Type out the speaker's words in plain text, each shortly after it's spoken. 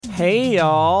Hey,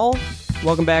 y'all.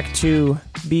 Welcome back to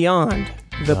Beyond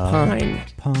the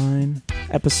Pine,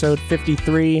 episode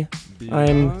 53.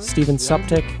 I'm Steven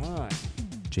Suptic.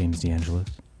 James DeAngelis.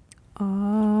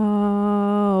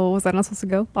 Oh, was I not supposed to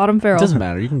go? Autumn Farrell. Doesn't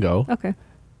matter. You can go. Okay.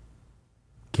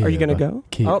 Are you going to go?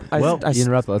 You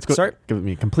interrupt. Let's go. Sorry. Give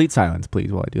me complete silence,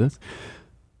 please, while I do this.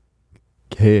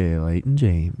 Caitlin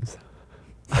James.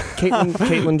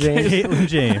 Caitlin James. Caitlin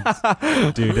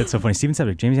James. Dude, that's so funny. Steven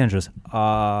Septic, James DeAngelis.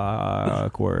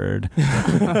 Awkward.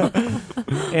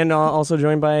 And also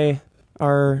joined by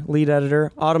our lead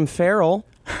editor, Autumn Farrell.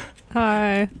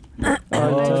 Hi. I introduced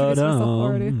myself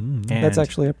already. And, That's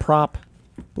actually a prop.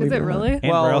 Is it really? And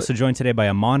we're also joined today by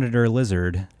a monitor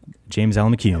lizard, James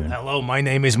Allen McCune. Hello, my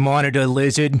name is Monitor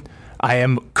Lizard. I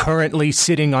am currently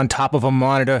sitting on top of a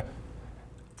monitor.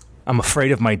 I'm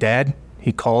afraid of my dad.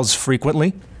 He calls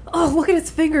frequently. Oh, look at his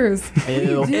fingers. What are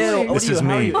you doing? This is How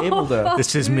are me. you able to?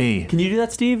 This is me. Can you do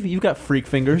that, Steve? You've got freak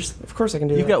fingers. Of course I can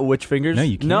do You've that. got witch fingers. No,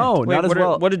 you can't. No, Wait, not as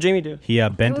well. what did Jamie do? He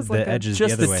bent was the like a- edges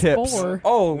just the the other way. tips. Four.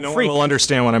 Oh, No one freak. will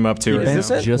understand what I'm up to. Is right this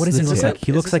now. it? Just What does the it look tip. like?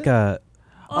 He Is looks this like a...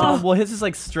 Well, his is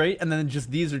like straight, and then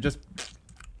just these are just.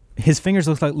 His fingers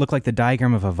look like the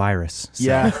diagram of a virus. So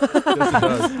Yeah. Yes, it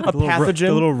does. A the little pathogen?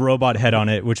 the little robot head on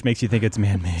it, which makes you think it's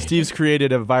man-made. Steve's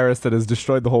created a virus that has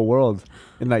destroyed the whole world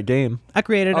in that game. I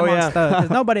created Oh, yeah. because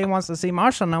nobody wants to see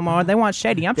Marshall no more. They want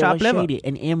Shady. I'm chopped liver.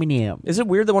 and Eminem. Is it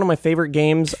weird that one of my favorite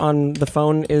games on the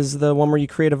phone is the one where you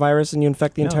create a virus and you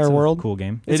infect the entire world? Cool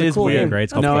game. It's It a is cool weird. game. Right?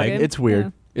 It's called No, Plague. it's weird.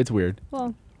 Yeah. It's weird.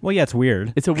 Well, Well, yeah, it's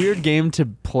weird. It's a weird game to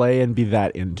play and be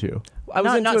that into. I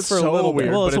was into it for a so little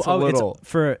bit. weird, but it's a little.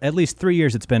 for at least 3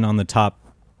 years, it's been on the top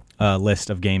list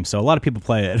of games. So a lot of people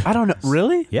play it. I don't know.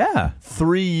 Really? Yeah,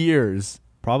 3 years.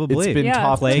 probably. It's been yeah,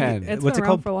 top Plague. 10. it's What's been it around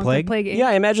called? for a long Plague? time. Plague Inc. Yeah,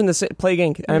 I imagine Plague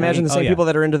Inc. I imagine the Oh, same yeah. people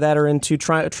that are into that are into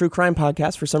true crime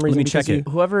podcasts for some reason. me because check it.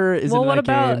 Whoever is Well, in what that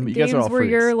about game, you guys games are all where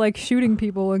freaks. you're like shooting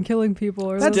people and killing people?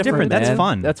 Or That's those different. things? That's man.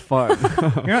 fun. That's fun.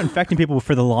 You're not infecting people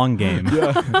for the long game.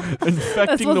 That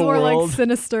Infecting sounds the more world. like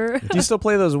sinister. Do you still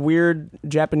play those weird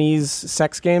Japanese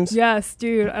sex games? Yes,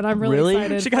 dude, and I'm really, Really?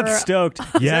 excited. She got for- stoked.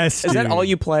 Yes, Is that dude. all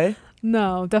you play?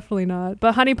 No, definitely not.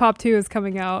 But Honey Pop 2 is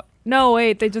coming out. No,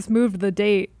 wait, they just moved the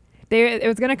date. It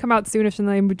was going to come out soonish, and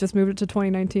they just moved it to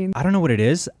 2019. I don't know what it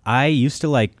is. I used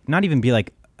to not even be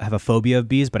have a phobia of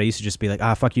bees, but I used to just be like,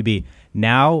 fuck you, bee.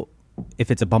 Now,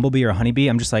 if it's a bumblebee or a honeybee,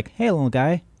 I'm just like, hey, little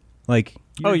guy. Like,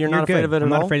 You're not afraid good. of it I'm at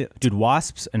not all? afraid. Dude,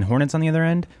 wasps and hornets on the other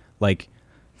end,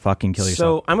 fucking kill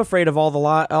yourself. So I'm afraid of all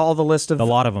the list of The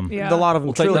lot of them. Yeah. the lot of them.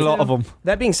 It's like truly. a lot of them.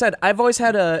 That being said, I've always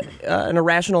had an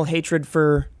irrational hatred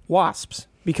for wasps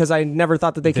because I never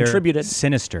thought that they They're contributed.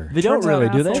 sinister. They don't Turns out really,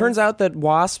 do they? assholes. Turns out that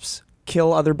wasps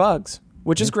kill other bugs,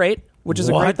 which is great. Which is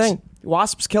a great What? thing.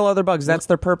 Wasps kill other bugs. That's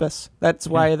their purpose. That's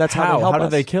why. That's how they help How do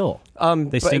us. they kill?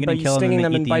 They sting by and kill them, stinging and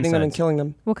them they and eat the biting them and insides. killing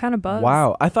them. What kind of bugs?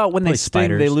 Wow. I thought when they Probably sting,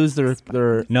 they spiders. lose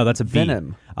their No, that's a bee.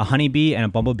 venom. A honeybee and a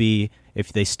bumblebee,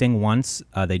 if they sting once,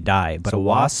 they die. But So a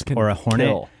wasp wasp or a can hornet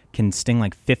kill. can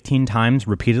sting 15 times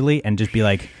repeatedly and just be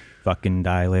like, fucking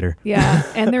die later. Yeah,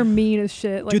 and they're mean as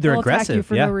shit. Like, Dude, they're they'll attack you aggressive.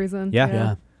 for Yeah. no reason.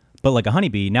 Yeah. But like a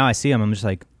honeybee, now I see them, I'm just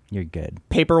like, you're good.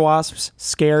 Paper wasps,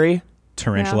 scary.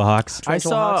 Tarantula Yeah. hawks. I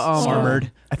saw hawks.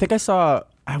 Armored. I think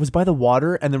I was by the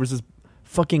water and there was this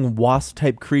fucking wasp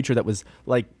type creature that was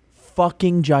like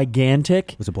fucking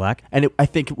gigantic. Was it black? And I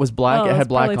think it was black. Oh, it it's had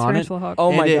black probably on it. tarantula hawk. Oh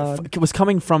And my it, god! it was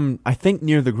coming from I think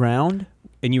near the ground.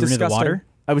 And you were near the Disgusting. water?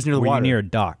 I was near the Were water. you near a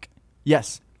dock?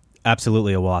 Yes.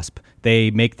 Absolutely a wasp. They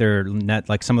make their net,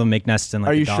 some of them make nests in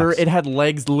Are the you docks. sure it had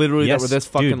legs literally Yes, that were this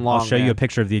fucking dude, long? I'll show you man? a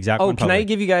picture of the exact Oh, one. can I probably.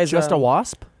 give you guys Just a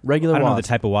wasp? Regular I don't know wasp. the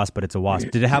type of wasp, but it's a wasp.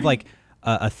 Did it have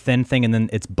a thin thing and then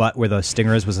its butt where the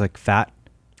stinger is was fat?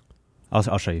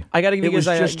 I'll show you. I got to give It you guys.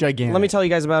 was just gigantic. Let me tell you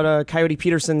guys about Coyote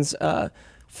Peterson's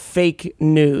fake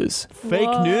news. Fake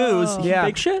Whoa. news. Yeah.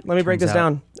 Fake shit. Let me break Turns this out.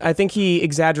 down. I think he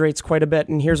exaggerates quite a bit,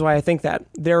 and here's why I think that.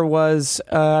 There was,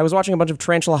 I was watching a bunch of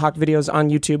Tarantula Hawk videos on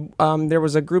YouTube. There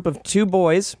was a group of two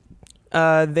boys.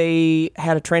 They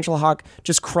had a Tarantula Hawk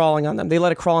just crawling on them. They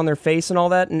let it crawl on their face and all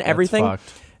that and everything.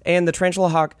 fucked. And the Tarantula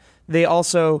Hawk, they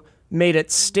also made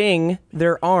it sting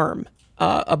their arm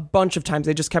a bunch of times.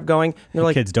 They just kept going. They're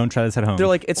like, Kids, don't try this at home. they're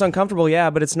like, it's uncomfortable, yeah,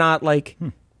 but it's not like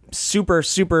super,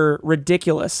 super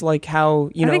ridiculous. Like how,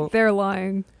 you I know, think they're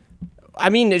lying. I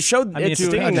mean, it showed I mean, it's it's Dude,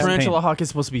 stinging a them. tarantula hawk is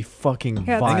supposed to be fucking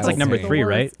Yeah, vile. think it's like number the 3, worst.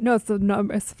 right? No, it's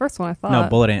the first one. I thought. no,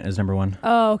 bullet ant is number 1.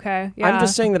 Oh, okay. Yeah. I'm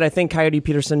just saying that I think Coyote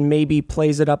Peterson maybe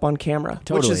plays it up on camera, which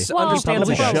Totally. is Well,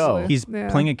 understandable. probably show. He's Yeah.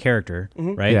 playing a character,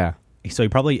 right? Yeah. So he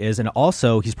probably is, and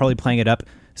also he's probably playing it up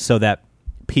so that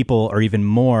people are even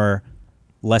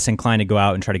less inclined to go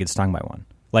out and try to get stung by one.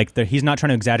 Like he's not trying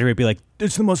to exaggerate, be like,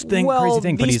 it's the most crazy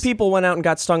thing. But these people went out and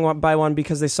got stung by one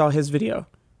because they saw his video.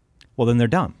 Well, then they're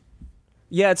dumb.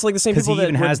 Yeah, it's like the same Because people he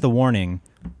even has the warning.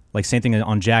 Like same thing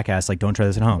on Jackass, like don't try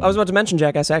this at home. I was about to mention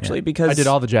Jackass actually because I did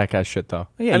all the Jackass shit though.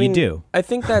 yeah, I mean, you do. I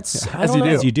think that's I As don't you know.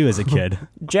 do. As you do as a kid.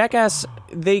 Jackass,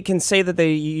 they can say that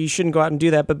you shouldn't go out and do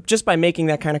that, but just by making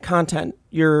that kind of content,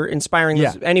 you're inspiring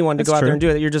Yeah, anyone to that's go out true. there and do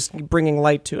it. You're just bringing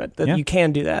light to it. That Yeah. you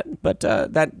can do that. But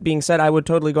that being said, I would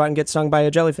totally go out and get stung by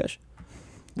a jellyfish.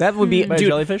 That would be, By a dude.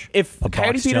 jellyfish? If A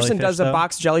Coyote box Peterson jellyfish, does a though?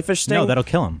 box jellyfish sting, No, that'll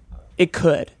kill him. it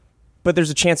could, but there's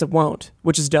a chance it won't,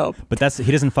 which is dope. But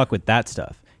he doesn't fuck with that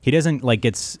stuff. He doesn't like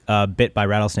gets bit by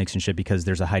rattlesnakes and shit because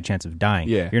there's a high chance of dying.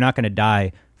 Yeah. You're not going to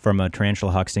die from a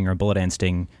tarantula hawk sting or a bullet ant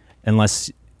sting unless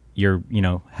you're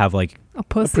have like A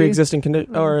pussy. Pre-existing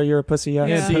condition, or you're a pussy. Yeah.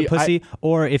 Yeah. See, pussy,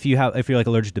 or if you're like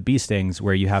allergic to bee stings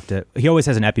where you have to. He always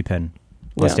has an EpiPen on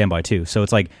Yeah. standby too. So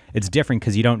it's like it's different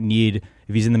because you don't need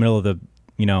if he's in the middle of the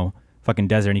fucking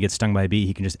desert and he gets stung by a bee,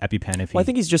 he can just EpiPen if he. Well, I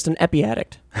think he's just an epi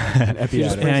addict. An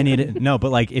epiatic. And I need it. No,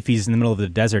 but like if he's in the middle of the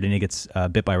desert and he gets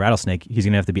bit by a rattlesnake, he's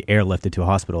gonna have to be airlifted to a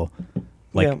hospital,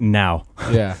 like Yeah. now,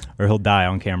 Yeah. or he'll die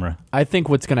on camera. I think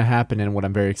what's going to happen and what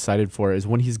I'm very excited for is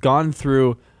when he's gone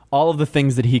through all of the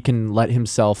things that he can let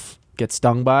himself get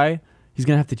stung by, he's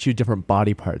going to have to choose different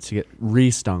body parts to get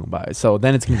re-stung by. So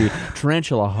then it's going to be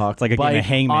tarantula hawk like a game of bite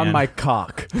Hangman. on my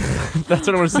cock. That's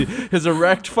what I want to see. His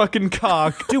erect fucking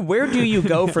cock. Dude, where do you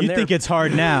go from You there? think it's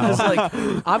hard now? It's like,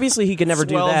 obviously he could never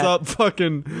do Swells that. up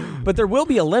fucking. But there will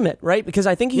be a limit, right? Because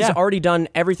I think he's Yeah. already done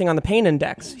everything on the pain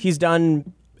index. He's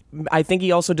done. I think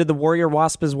he also did the Warrior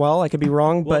Wasp as well. I could be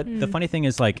wrong, but the funny thing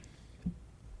is, like,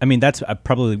 I mean, that's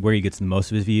probably where he gets most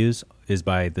of his views is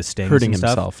by the stings Hurting and stuff.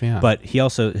 himself, yeah. But he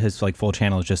also his like full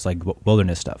channel is just like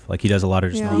wilderness stuff. Like he does a lot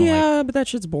of just Yeah. normal. Like, yeah, but that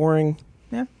shit's boring.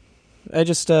 Yeah. I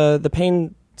just the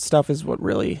pain stuff is what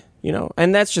really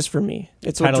and that's just for me.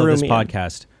 It's what title drew of this me in.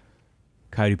 podcast: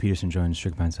 Coyote Peterson joins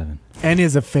Sugar Pine 7. And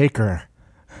he's a faker.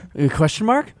 Question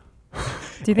mark? Do you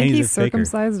think And he's he's a faker.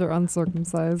 circumcised or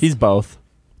uncircumcised? He's both.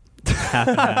 Half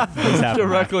and half. He's half and half.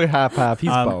 Directly half. He's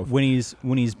both. When he's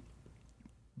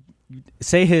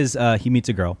say he meets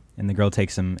a girl and the girl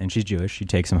takes him and she's Jewish. She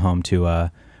takes him home to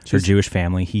her Jewish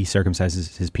family. He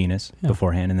circumcises his penis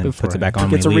beforehand and then puts it back on.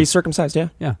 Gets a when he leaves. recircumcised.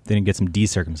 Yeah. Then he gets him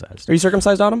decircumcised. Are you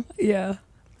circumcised, Autumn? yeah.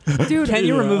 Dude, Can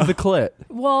you remove the clit?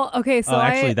 well, okay, so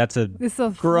Actually, that's a this is a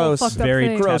Gross. fucked up Very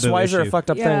thing. Gross. Taboo Why is there a issue. fucked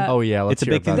up Yeah. thing? Oh yeah, let's it's a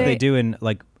hear big thing about that it. they do in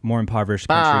like more impoverished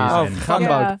Oh, countries. and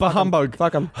humbug. Yeah. Humbug.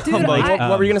 Fuck him. Dude,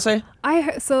 What were you gonna say?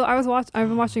 I've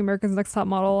been watching America's Next Top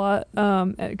Model a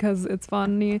lot because it's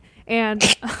funny, and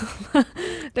there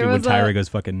Dude, when was Tyra goes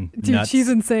fucking dude, nuts. she's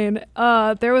insane.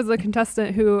 There was a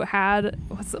contestant who had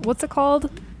what's it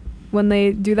called when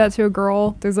they do that to a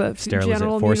girl? There's a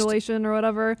genital forced- mutilation or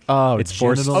whatever. Oh, It's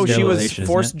forced Oh, she was Sterilization,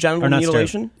 forced isn't it? genital Or not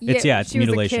mutilation. It's she was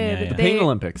mutilation. A kid. Yeah, yeah. They, Pain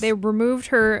Olympics. They removed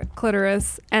her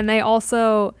clitoris, and they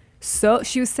also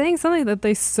she was saying something that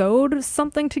they sewed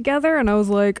something together, and I was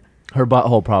like, Her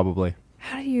butthole probably.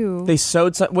 how do you? They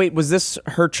sewed. Wait, was this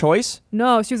her choice?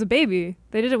 No, she was a baby.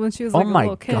 They did it when she was Oh like my a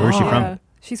little kid. God. Where's she from? Yeah.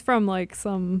 She's from like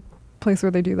some place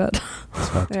where they do that.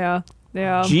 yeah.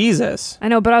 Yeah. Jesus. I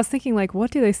know, but I was thinking like,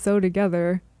 what do they sew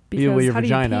together? Because Either way, your how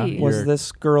vagina. do you pee? Was You're-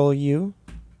 this girl you?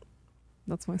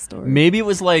 That's my story. Maybe it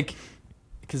was like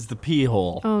because the pee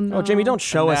hole. Oh no. Oh, Jamie, don't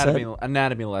show us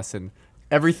anatomy lesson.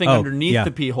 Everything Oh, underneath yeah.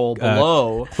 the pee hole,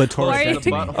 below. Why are you,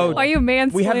 Clitoridectomy. Oh, why are you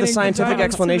mansplaining? We have the scientific vaginas to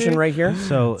explanation me? right here.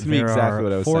 So It's me there exactly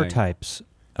what I are was 4 saying. types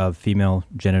of female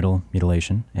genital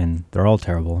mutilation, and they're all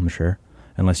terrible, I'm sure,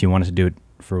 unless you wanted to do it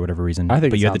for whatever reason. I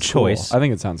think but it you have the sounds cool. choice. I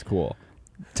think it sounds cool.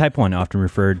 Type 1, often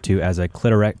referred to as a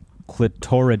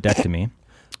clitoridectomy.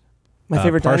 My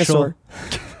favorite partial- dinosaur.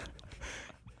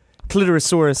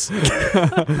 Clitorosaurus.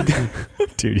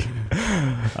 Dude.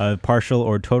 Partial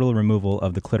or total removal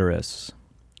of the clitoris.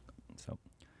 So,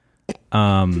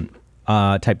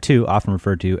 type 2, often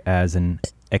referred to as an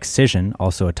excision,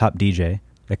 also a top DJ.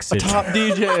 Excision. Top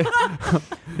DJ.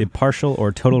 The partial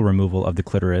or total removal of the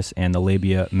clitoris and the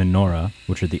labia minora,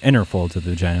 which are the inner folds of the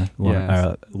vagina.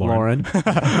 Yes. Lauren.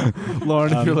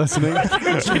 Lauren, if you're listening.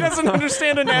 She doesn't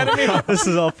understand anatomy. This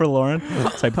is all for Lauren.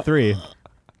 Type 3.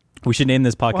 We should name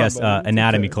this podcast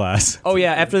Anatomy Class. Oh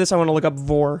yeah. After this, I want to look up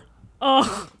vor.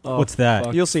 Oh, What's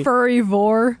that? You'll see. furry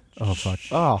vor. Oh, fuck.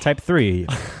 Oh. Type 3,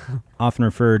 often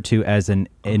referred to as an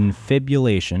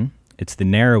infibulation. It's the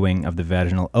narrowing of the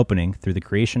vaginal opening through the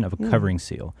creation of a covering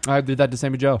seal. I did that to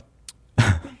Sammy Joe.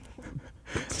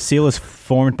 Seal is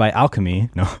formed by alchemy.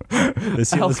 No. The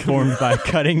seal is formed by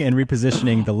cutting and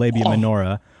repositioning the labia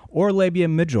minora or labia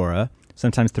majora,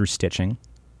 sometimes through stitching.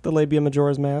 The labia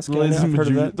majora's mask. The Yeah, lazy, I've heard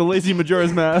of that. the lazy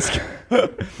Majora's Mask.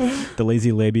 The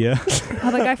lazy labia.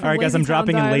 Oh, the guy from All right, guys, I'm Lazy Town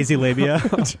dropping in died. lazy labia.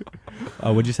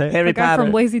 What'd you say? Harry The guy Potter.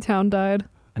 from Lazy Town died.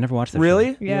 I never watched that.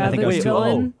 Really? Yeah, I think the I was too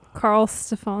villain, Carl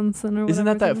Stefansson or whatever. Isn't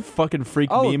that his that name is. fucking freak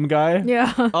Oh. meme guy?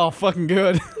 Yeah. Oh, fucking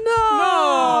good.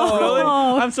 No. Really?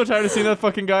 I'm so tired of seeing that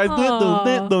fucking guy.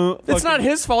 It's not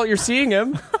his fault you're seeing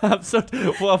him. I'm so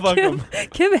well. Fuck him.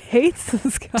 Kim hates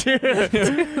this guy. Kip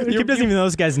doesn't even know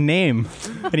this guy's name,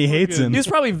 and he hates him. He was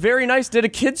probably very nice. Did a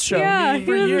kids show. Yeah,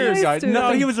 For he was years, nice guys. to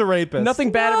No, him. he was a rapist.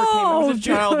 Nothing bad ever came. No. Out. He was a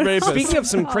child rapist. Speaking of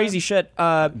some crazy shit, Do you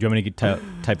want me to get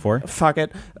type 4? fuck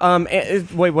it.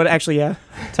 Wait, what? Actually, yeah.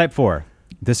 Type 4.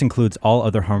 This includes all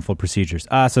other harmful procedures.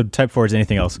 So type 4 is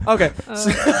anything else. Okay.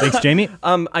 Thanks, Jamie.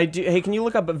 I do. Hey, can you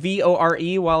look up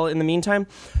VORE while in the meantime,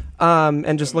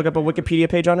 and just look up a Wikipedia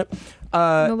page on it?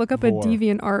 I'm gonna look up a Vor.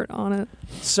 deviant art on it.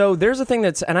 So there's a thing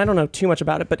that's, and I don't know too much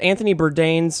about it, but Anthony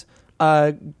Bourdain's,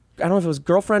 I don't know if it was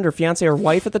girlfriend or fiance or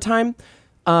wife at the time,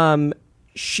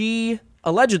 she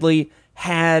allegedly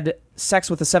had sex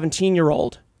with a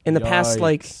 17-year-old in the past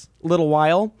like Yikes. little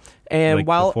while, and Like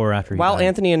while before or after he while died?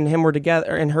 Anthony and him were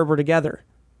together and her were together,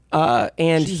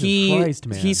 and Jesus Christ,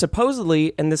 man. he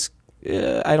supposedly, and this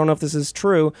I don't know if this is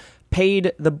true,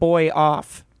 paid the boy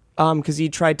off because he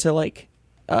tried to like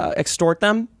extort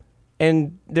them.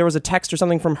 And there was a text or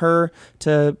something from her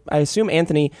to, I assume,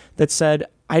 Anthony that said,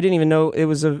 I didn't even know it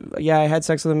was I had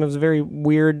sex with him. It was very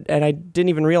weird. And I didn't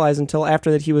even realize until after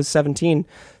that he was 17.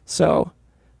 So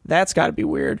that's got to be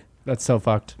weird. That's so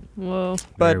fucked. Whoa.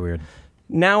 But Very weird.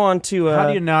 now on to. How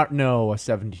do you not know a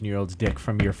 17-year-old's dick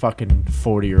from your fucking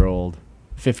 40-year-old,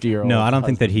 50-year-old? No, I don't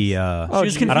think that he. She was I don't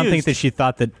think confused. that she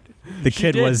thought that the She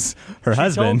kid did. was her She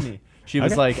husband. told me. She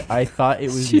was Okay. like, I thought it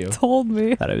was She you. told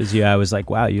me. Thought it was you. I was like,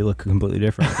 wow, you look completely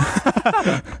different.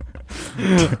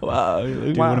 Wow.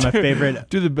 Dude, one of my favorite.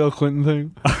 Do the Bill Clinton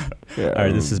thing. Yeah. All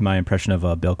right, this is my impression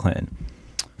of Bill Clinton.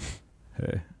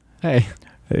 Hey.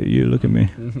 Hey, you look at me.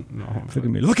 No. Look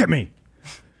at me. Look at me.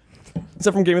 Is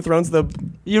that from Game of Thrones?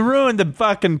 You ruined the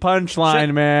fucking punchline,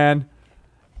 Shit. man.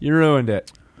 You ruined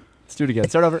it. Let's do it again.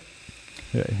 Start over.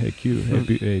 Hey, cute.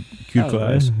 Hey, cute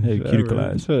class. Hey, cute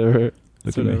class.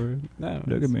 Look at me. No,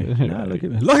 Look at me. Nah, look at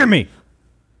me. Look at me.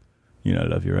 You know I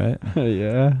love you, right?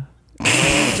 Yeah.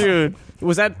 Dude,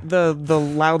 was that the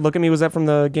loud look at me? Was that from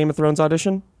the Game of Thrones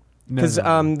audition? Because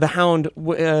the Hound,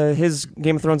 his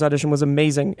Game of Thrones audition was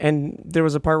amazing, and there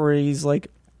was a part where he's like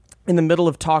in the middle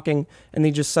of talking, and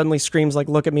he just suddenly screams like,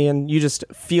 "Look at me!" and you just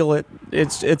feel it.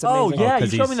 It's amazing. Oh, yeah, you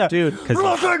 'cause showed me that. dude.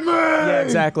 Look at me! Yeah,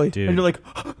 exactly. Dude. And you're like,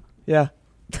 Yeah.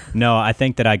 No, I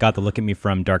think that I got the look at me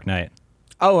from Dark Knight.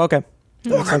 Oh, okay.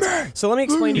 That makes sense. So let me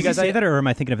explain to you Did he guys. say that, or am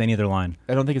I thinking of any other line?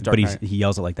 I don't think it's Dark But Knight. he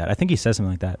yells it like that. I think he says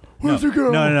something like that.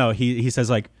 No. He says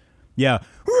like, yeah.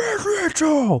 Where's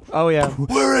Rachel? Oh yeah.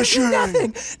 Where is she?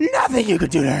 Nothing you could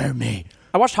do to hurt me.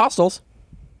 I watched Hostels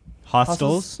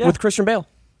Hostels? with Christian Bale,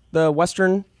 the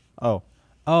Western. Oh.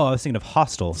 Oh, I was thinking of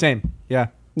Hostel. Same. Yeah.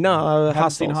 No,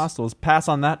 Haven't seen Hostels. Hostels. Pass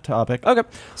on that topic. Okay,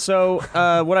 so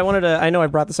what I wanted to—I know I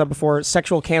brought this up before—,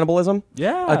 sexual cannibalism.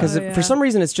 Yeah. Because Oh, yeah. for some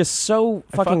reason it's just so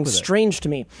I fuck fucking with it. strange to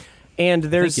me. And I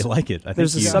there's think you like it. I think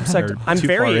there's a you subsect. are I'm too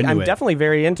far into I'm it. definitely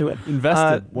very into it.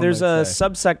 Invested, one There's might a say.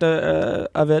 subsect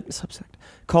of it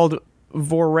called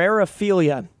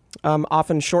vorarophilia,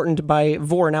 often shortened by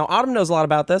vor. Now Autumn knows a lot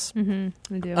about this. I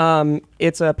do.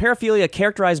 It's a paraphilia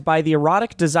characterized by the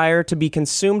erotic desire to be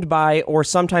consumed by, or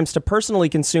sometimes to personally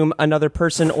consume, another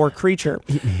person or creature,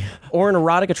 or an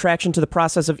erotic attraction to the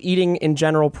process of eating in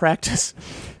general practice.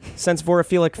 Since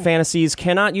vorophilic fantasies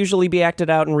cannot usually be acted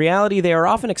out in reality, they are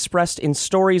often expressed in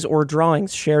stories or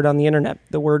drawings shared on the internet.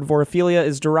 The word vorophilia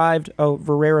is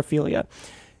vorarophilia,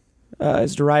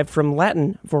 is derived from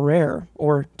Latin vorare,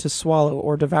 or to swallow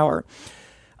or devour.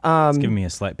 It's giving me a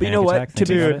slight But you panic know what? attack. To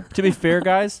thinking about be fair,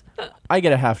 guys, I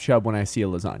get a half chub when I see a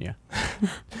lasagna.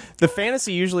 The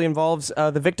fantasy usually involves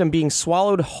the victim being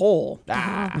swallowed whole,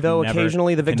 though Never-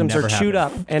 occasionally the can victims are never chewed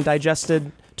happen. up and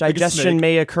digestion snake.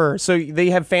 may occur. So they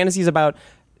have fantasies about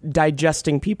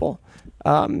digesting people.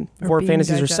 Vor being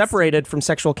fantasies are digested. separated from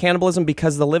sexual cannibalism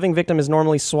because the living victim is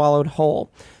normally swallowed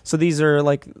whole. So these are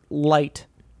like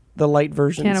the light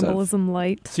versions of Cannibalism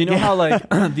light. So you know how like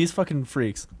these fucking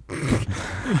freaks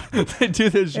they do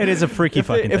this shit. It is a freaky if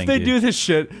fucking they, thing, If they dude. do this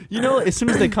shit, you know, as soon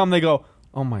as they come, they go,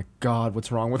 "Oh my god, what's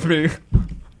wrong with me?"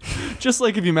 Just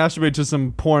like if you masturbate to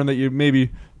some porn that you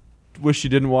maybe wish you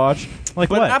didn't watch. Like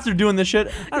but what? after doing this shit,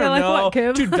 I Yeah, don't like know. what,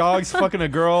 Kim? Two dogs fucking a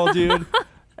girl, dude.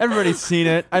 Everybody's seen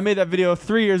it. I made that video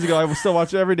 3 years ago. I will still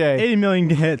watch it every day. 80 million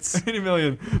hits. 80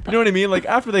 million. You know what I mean? Like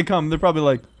after they come, they're probably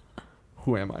like,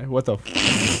 "Who am I? What the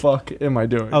fuck am I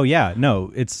doing?" Oh yeah,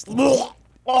 no, it's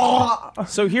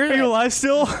So here, Are you alive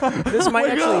still? this might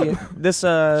actually, this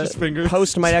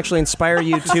post might actually inspire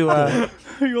you to.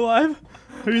 Are you alive?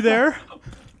 Are you there?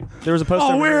 There was a post.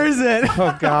 Oh, where is it?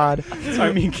 Oh God.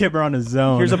 Sorry, me and Kip are on a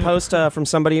zone. Here's a post from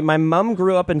somebody. My mom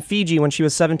grew up in Fiji. When she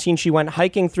was 17, she went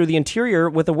hiking through the interior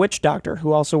with a witch doctor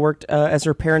who also worked as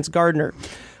her parents' gardener.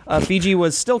 Fiji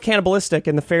was still cannibalistic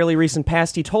in the fairly recent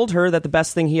past. He told her that the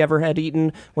best thing he ever had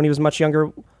eaten when he was much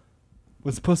younger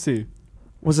What's pussy?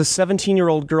 was a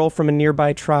 17-year-old girl from a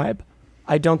nearby tribe.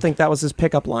 I don't think that was his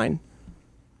pickup line.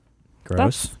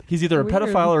 Gross. He's either a Weird.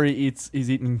 pedophile or he's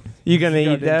eating. You gonna eat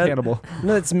goddamn that? Cannibal.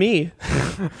 No, it's me.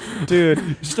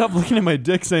 Dude. Stop looking at my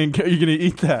dick saying, are you going to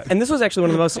eat that? And this was actually one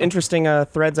of the most interesting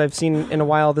threads I've seen in a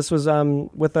while. This was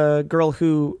with a girl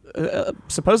who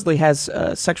supposedly has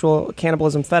sexual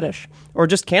cannibalism fetish, or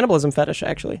just cannibalism fetish,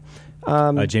 actually.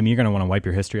 Jamie, you're going to want to wipe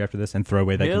your history after this and throw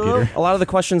away that computer. A lot of the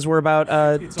questions were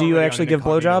about, do you actually give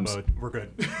blowjobs? We're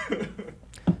good.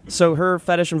 So her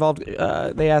fetish involved,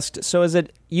 they asked, so is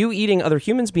it you eating other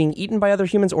humans, being eaten by other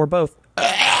humans, or both?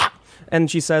 And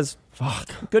she says, fuck.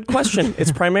 Good question.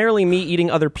 It's primarily me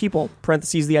eating other people.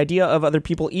 Parentheses, the idea of other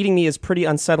people eating me is pretty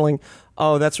unsettling.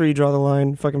 Oh, that's where you draw the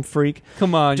line, fucking freak.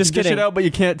 Come on. Just you dish kidding. it out, but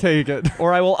you can't take it.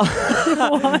 Or I will...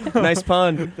 Nice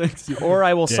pun. Thanks. Or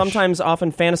I will Dish. sometimes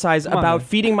often fantasize Come on, about man.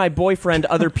 feeding my boyfriend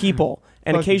other people.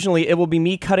 And Fuck. occasionally it will be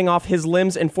me cutting off his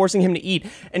limbs and forcing him to eat.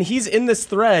 And he's in this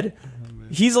thread.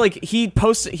 He's like, he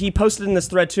posted in this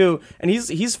thread too. And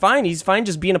he's fine. He's fine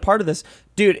just being a part of this.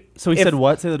 Dude. So he if- said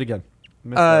what? Say that again.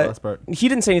 Missed that last part. He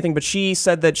didn't say anything, but she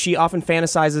said that she often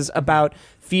fantasizes about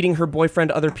feeding her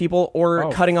boyfriend other people or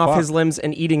Oh, cutting off fuck. his limbs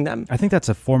and eating them. I think that's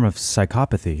a form of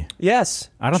psychopathy. Yes.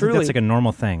 I don't truly. think that's like a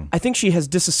normal thing. I think she has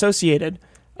disassociated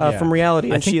Yeah. from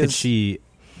reality. I And think she that is, she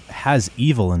has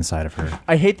evil inside of her.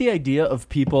 I hate the idea of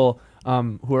people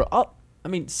who are,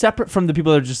 separate from the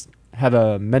people that just have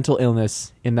a mental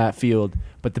illness in that field,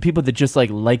 but the people that just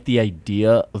like the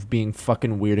idea of being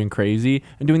fucking weird and crazy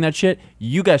and doing that shit,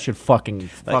 you guys should fucking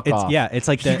fuck it's, off. Yeah, it's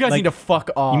like You the, guys like, need to fuck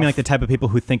off. You mean like the type of people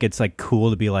who think it's like cool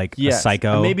to be like a Yes.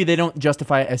 psycho? And maybe they don't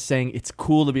justify it as saying it's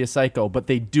cool to be a psycho, but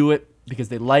they do it because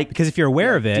they like. because if you're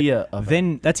aware of the it, idea of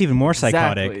then that's even more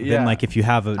psychotic Exactly, than yeah. like if you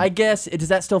have a. I guess does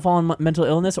that still fall in mental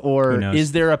illness, Who or knows?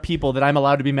 is there a people that I'm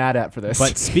allowed to be mad at for this?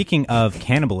 But speaking of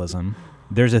cannibalism,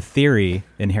 there's a theory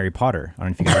in Harry Potter. I don't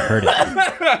know if you guys have heard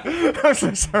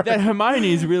it. that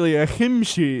Hermione's really a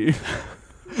kimchi.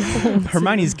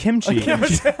 Hermione's kimchi. so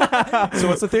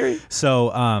what's the theory?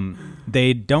 So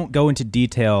they don't go into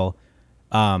detail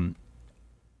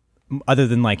other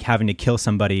than like having to kill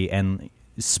somebody and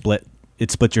split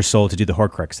your soul to do the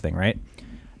Horcrux thing, right?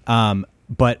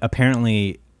 But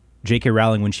apparently J.K.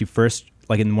 Rowling, when she first,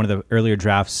 like in one of the earlier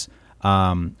drafts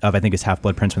of I think it's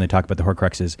Half-Blood Prince, when they talk about the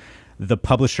Horcruxes, the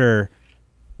publisher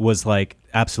was like,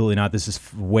 absolutely not. This is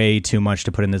way too much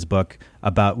to put in this book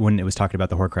about when it was talking about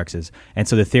the Horcruxes. And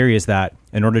so the theory is that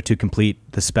in order to complete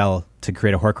the spell to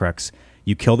create a Horcrux,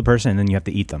 you kill the person and then you have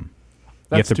to eat them.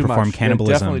 You have to too perform much. Yeah,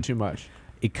 cannibalism. definitely too much.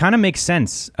 It kind of makes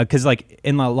sense because like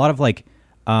in a lot of like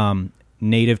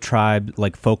native tribe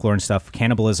like folklore and stuff,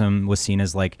 cannibalism was seen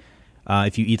as like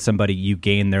if you eat somebody, you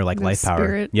gain their like Their life power.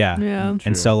 spirit. Yeah. Yeah.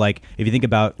 And so like if you think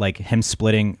about like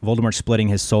Voldemort splitting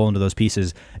his soul into those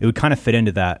pieces, it would kind of fit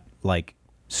into that like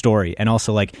story. And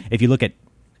also like if you look at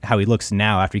how he looks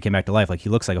now after he came back to life, like he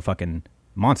looks like a fucking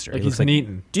monster. Like He he's looks been like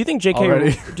eaten. Do you think J.K.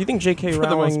 Already. Do you think J.K. For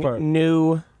the most part. Rowling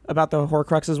knew about the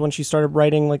Horcruxes when she started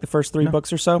writing like the first 3 No.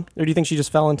 books or so, or do you think she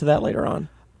just fell into that later on?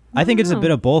 I think it's a know.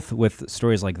 bit of both with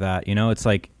stories like that. You know, it's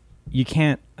like you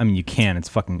can. It's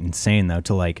fucking insane though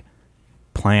to like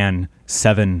plan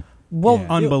 7 Well,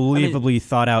 unbelievably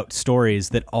thought out stories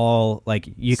that all like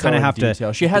you kind of have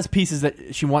to. She has pieces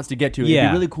that she wants to get to. It'd Yeah.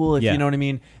 be really cool if Yeah. you know what I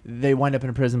mean. They wind up in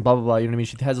a prison, blah blah blah. You know what I mean?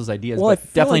 She has those ideas, Well, I but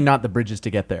feel definitely like- not the bridges to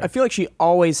get there. I feel like she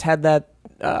always had that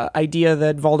idea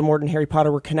that Voldemort and Harry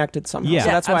Potter were connected somehow. Yeah. So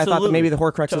that's why I thought that Absolutely. maybe the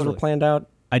Horcruxes were Totally. planned out.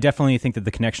 I definitely think that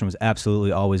the connection was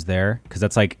absolutely always there because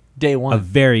that's like Day one. a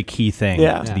very key thing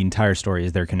Yeah. to Yeah. the entire story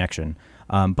is their connection.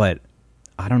 But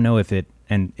I don't know if it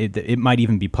might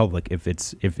even be public if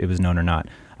it was known or not,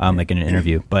 like in an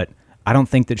interview. But I don't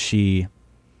think that she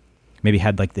maybe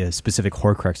had like the specific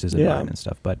Horcruxes in Yeah. mind and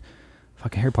stuff. But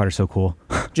fucking Harry Potter's so cool.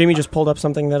 Jamie just pulled up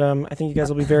something that I think you guys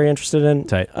will be very interested in.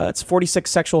 Tight. It's 46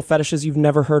 sexual fetishes you've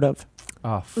never heard of.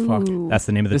 oh fuck. Ooh. That's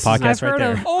the name of the This is- I've podcast right heard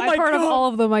there. of. Oh my I've heard of God. all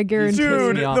of them. I guarantee.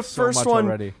 Dude, Me off the so first much one-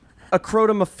 already.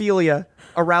 Acrotomophilia,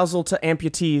 arousal to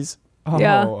amputees. Oh.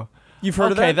 Yeah. You've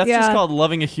heard of Okay, that? that's just Yeah. called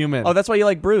loving a human. Oh, that's why you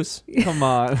like Bruce. Come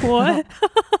on. What?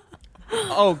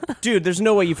 Oh, dude, there's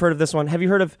no way you've heard of this one. Have you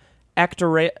heard of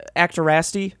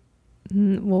actorasty?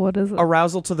 Well, what is it?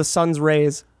 Arousal to the sun's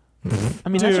rays. I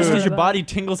mean, that's just because your body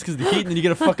tingles because of the heat, and then you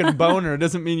get a fucking boner. It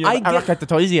doesn't mean you have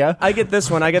arachnotosia. I get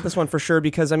this one. I get this one for sure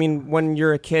because I mean, when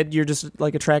you're a kid, you're just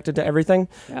like attracted to everything.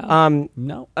 Yeah.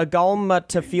 No.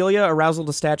 Agalmatophilia, arousal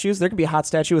to statues. There could be a hot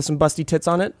statue with some busty tits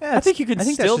on it. I think you could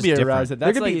still be aroused. That's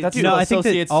There could like be- that's dude, what I think that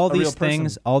associates all a real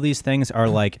these things are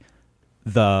like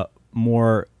the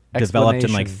more developed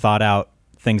and like Explanation. thought out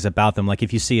things about them. Like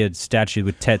if you see a statue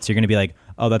with tits, you're gonna be like,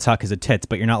 oh, that's hot because of tits.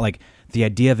 But you're not like, the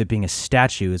idea of it being a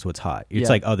statue is what's hot. It's Yeah.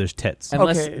 like, oh, there's tits.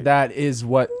 Unless Okay. that is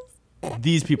what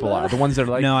these people are, the ones that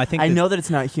are like, No, I think I that- know that it's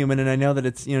not human, and I know that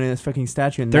it's this fucking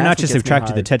statue. And They're that's not what just gets me attracted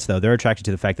to the hard. tits though. They're attracted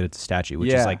to the fact that it's a statue, which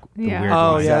Yeah. is like the Yeah. weird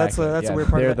Oh one. yeah, Exactly. that's a Yeah, weird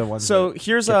part they're of it. the ones So that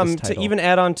here's get this to title. even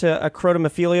add on to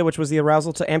acrotomophilia, which was the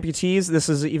arousal to amputees. This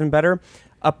is even better.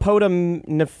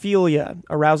 Apodomnophilia,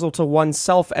 arousal to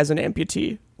oneself as an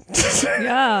amputee.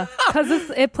 Yeah, because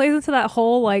it plays into that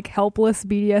whole like helpless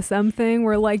BDSM thing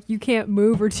where like you can't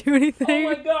move or do anything.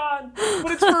 god!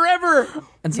 But it's forever.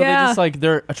 And so Yeah. they're just like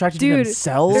they're attracted to Dude,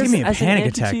 themselves. It's giving me a as an panic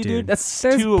entity, attack, dude. That's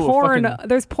There's too porn. fucking-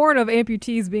 There's porn of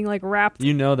amputees being like wrapped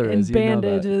You know there in is. You know that.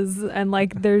 bandages and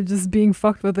like they're just being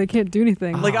fucked with. They can't do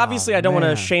anything. Like obviously, I don't want to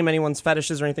man. shame anyone's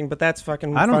fetishes or anything, but that's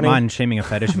fucking. I don't funny. mind shaming a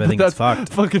fetish if I think That's it's fucked.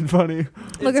 fucking funny.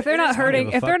 Look, if they're not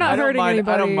hurting, if they're not hurting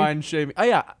anybody, I don't mind shaming. Oh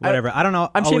yeah, Whatever. I don't know.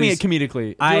 I'm shaming it always- comedically.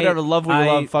 Do I- whatever. Love what you I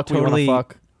love. Fuck what totally- you want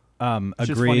to fuck. It's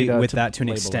just funny Agree to- with to that to an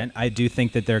label extent. it. I do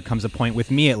think that there comes a point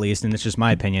with me, at least, and it's just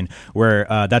my opinion, where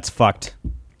that's fucked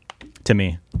to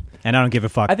me, and I don't give a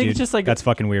fuck. I think dude. it's just like that's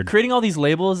fucking weird. Creating all these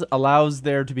labels allows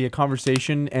there to be a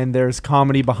conversation, and there's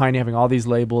comedy behind having all these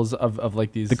labels of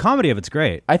like these. The comedy of it's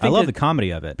great. I think love that- the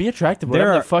comedy of it. Be attractive, There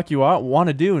whatever are- the fuck you want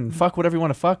to do, and fuck whatever you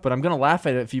want to fuck. But I'm gonna laugh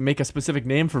at it if you make a specific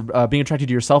name for being attracted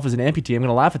to yourself as an amputee. I'm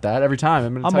gonna laugh at that every time.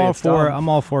 I'm gonna I'm tell you all it's for dumb. I'm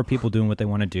all for people doing what they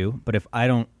want to do, but if I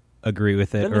don't agree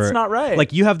with it, Then or it's not right.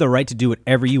 like you have the right to do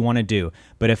whatever you want to do,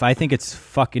 but if I think it's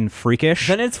fucking freakish,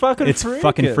 Then it's fucking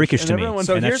freakish to me. everyone-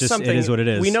 So And that's here's just- something. it is what it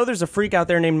is. We know there's a freak out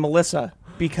there named Melissa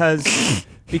because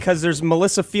there's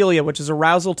Melissaphilia, which is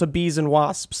arousal to bees and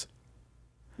wasps.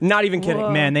 Not even kidding.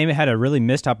 Whoa. Man, they had a really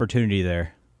missed opportunity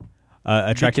there.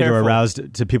 Attracted or careful.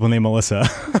 aroused to people named Melissa.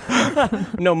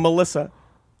 No, Melissa.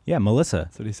 Yeah, Melissa.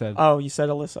 That's what he said. Oh, you said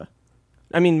Alyssa.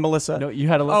 I mean Melissa. No, you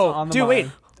had a list oh, on the dude, wait.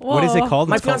 mind. What is it called?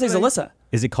 My It's called- fiance's Alyssa.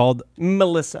 Is it called?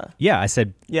 Melissa. Yeah, I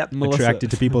said Yep. Melissa.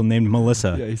 attracted to people named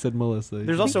Melissa. Yeah, he said Melissa.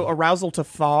 There's also arousal to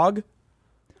fog.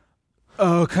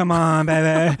 Oh, come on,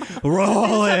 baby.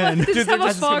 Roll in. They just have a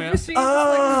that's fog coming machine.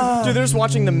 Dude, they're just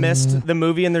watching The Mist, the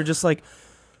movie, and they're just like,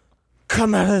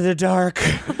 come out of the dark.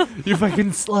 you fucking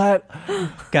slut.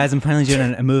 Guys, I'm finally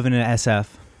doing a move in an SF.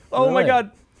 Oh my Really?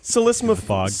 god.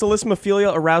 Fog.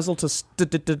 Solistmophilia, arousal to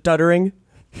stuttering.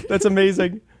 That's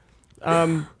amazing.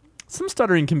 Some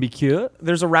stuttering can be cute.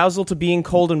 There's arousal to being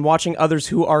cold and watching others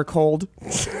who are cold.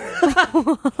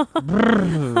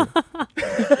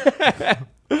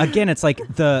 Again, it's like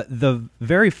the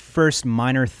very first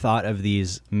minor thought of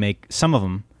these some of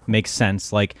them make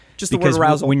sense. Like Just the word because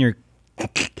arousal.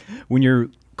 when you're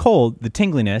cold, the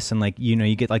tingliness and like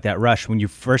you get like that rush when you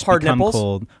first Hard become nipples?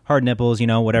 cold, hard nipples,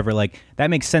 whatever. Like that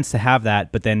makes sense to have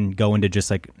that, but then go into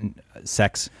just like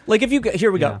sex. Like if you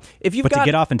here we Yeah. go. If you've But to got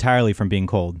get off entirely from being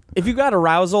cold, if you got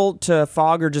arousal to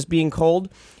fog or just being cold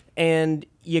and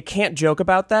you can't joke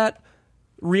about that,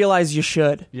 realize you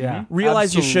should. Yeah.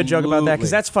 Realize you should joke about that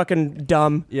because Absolutely. that's fucking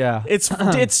dumb. Yeah.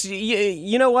 It's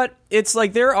you know what? It's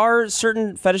like there are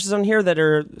certain fetishes on here that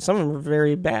are some of them are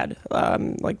very bad,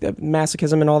 like the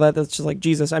masochism and all that. That's just like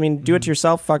Jesus. I mean, do it to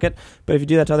yourself, fuck it. But if you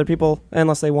do that to other people,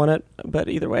 unless they want it, but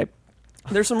either way,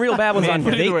 there's some real bad ones on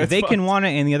here. either way, it's they can fucked. want it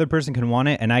and the other person can want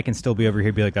it, and I can still be over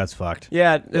here be like, that's fucked.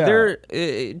 Yeah, Yeah.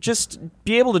 they're just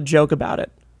be able to joke about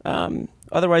it.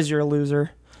 Otherwise, you're a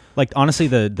loser. Like honestly,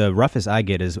 the roughest I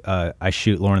get is I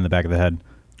shoot Lauren in the back of the head.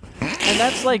 And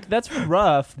that's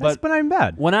rough, That's but not even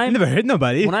bad. when I I'm never hit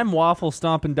nobody. when I'm waffle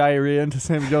stomping diarrhea into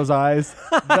Sam Joe's eyes,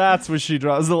 that's where she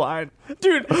draws the line.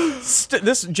 Dude,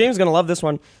 this James is gonna love this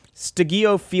one.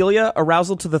 Stygiophilia,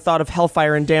 arousal to the thought of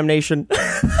hellfire and damnation.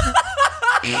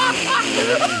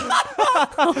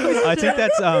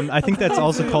 I think that's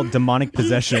also called demonic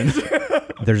possession.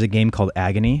 There's a game called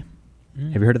Agony.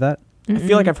 Have you heard of that? I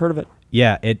feel like I've heard of it.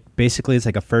 Yeah, it basically is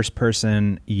like a first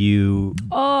person. You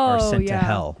Oh, are sent yeah. to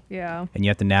hell, Yeah. and you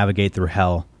have to navigate through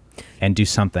hell and do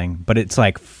something. But it's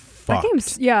like That fucked.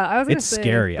 game's, yeah, I was gonna It's say,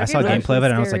 scary. that I saw a game's gameplay of it,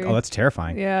 and I was like, scary. "Oh, that's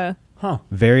terrifying." Yeah. Huh.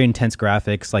 Very intense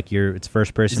graphics. Like it's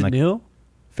first person. Is it like new?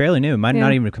 fairly new. It might Yeah.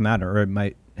 not even have come out, or it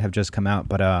might have just come out.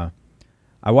 But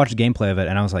I watched a gameplay of it,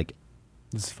 and I was like,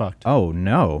 This is fucked. "Oh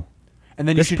no!" And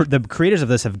then you should The creators of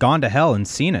this have gone to hell and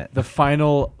seen it. the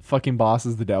final fucking boss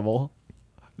is the devil.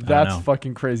 That's know.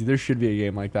 fucking crazy. There should be a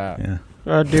game like that.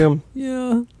 Yeah. Doom.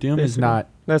 Yeah. Doom is Basically. not.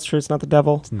 That's true. It's not the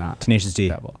devil. It's not. Tenacious D.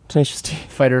 Devil. Tenacious D.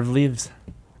 Fighter of Leaves.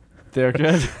 They're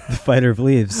good. The Fighter of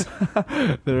Leaves.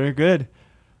 They're good.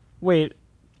 Wait,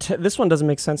 this one doesn't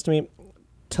make sense to me.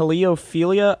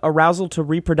 Teleophilia, arousal to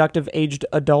reproductive aged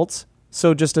adults.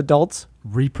 So just adults.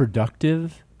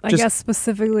 Reproductive I Just- guess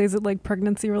specifically, is it like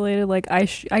pregnancy related? Like I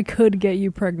could get you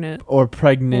pregnant, or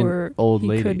pregnant or old he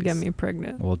ladies. could get me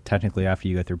pregnant. Well, technically, after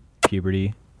you go through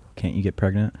puberty, can't you get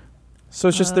pregnant? So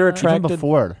it's just they're Even Even attracted.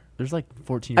 before. There's like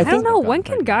 14. I I don't think- know. When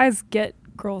can guys get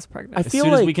girls pregnant? I As feel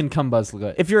soon as like we can combust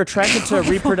good. if you're attracted to so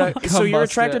you're Combust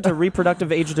attracted it. to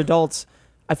reproductive aged adults.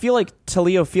 I feel like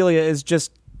teleophilia is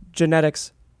just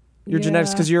genetics. Your genetics,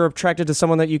 Yeah. because you're attracted to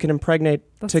someone that you can impregnate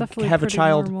That's to definitely have a pretty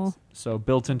child. normal. So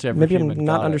built into every Maybe human. I'm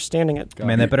not Got it. understanding it. Got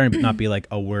Man, it. that better not be like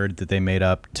a word that they made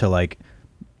up to like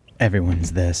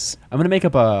everyone's this. I'm gonna make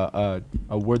up a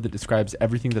word that describes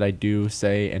everything that I do,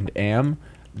 say, and am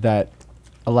that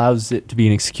allows it to be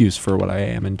an excuse for what I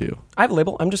am and do. I have a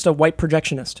label. I'm just a white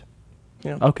projectionist.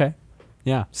 Okay.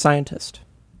 Yeah. Scientist.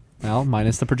 Well,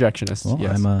 minus the projectionist. Well,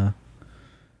 yes. I'm a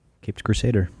Caped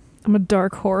Crusader. I'm a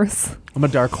dark horse. I'm a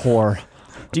dark whore.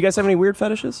 Do you guys have any weird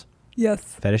fetishes? Yes.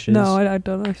 Fetishes? No, I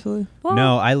don't actually. Well,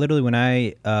 No, I literally when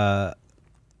I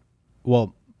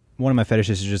well, one of my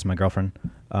fetishes is just my girlfriend.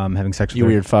 Having sex with You her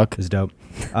weird fuck. is dope.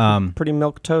 Pretty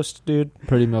milk toast, dude.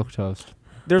 Pretty milk toast.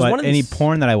 There's but one of any these.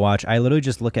 porn that I watch, I literally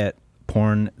just look at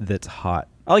porn that's hot.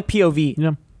 I like POV.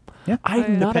 Yeah. Yeah.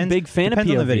 I'm not Depends- a big fan of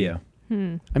depends POV. on the video.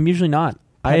 I'm usually not.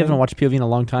 I Depending- haven't watched POV in a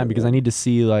long time because I need to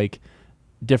see like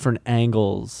different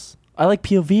angles. I like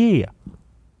POV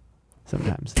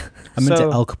sometimes. I'm So-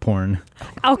 into elk porn.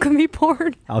 alchemy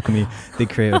porn. Alchemy. They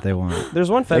create what they want.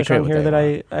 There's one fetish create on what here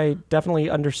they that I definitely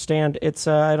understand. It's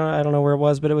I don't know where it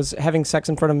was, but it was having sex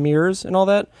in front of mirrors and all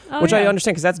that, Oh, which I yeah.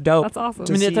 understand because that's dope. That's awesome.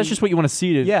 To I mean, see- that's just what you want to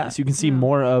see. Yeah. So you can see Yeah.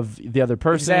 more of the other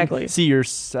person. Exactly. See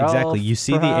yourself. Exactly. You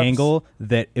see the perhaps. angle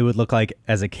that it would look like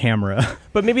as a camera.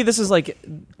 But maybe this is like,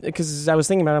 because I was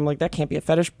thinking about it, I'm like, that can't be a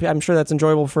fetish. I'm sure that's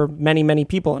enjoyable for many, many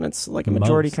people, and it's like a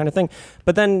majority Most. kind of thing.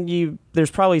 But then there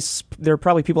are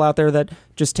probably people out there that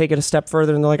just take it a step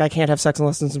further, and they're like, I can't have sex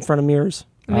unless it's in front of mirrors.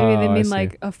 Maybe they Oh, I mean see.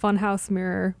 like a funhouse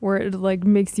mirror where it like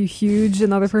makes you huge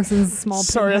and the other person's small.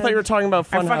 Sorry, I thought you were pinhead. talking about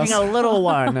I'm fucking Funhouse. a little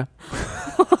one.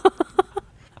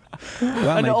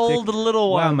 Wow, An my old dick,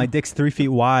 little one. wow, my dick's 3 feet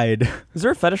wide. Is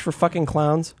there a fetish for fucking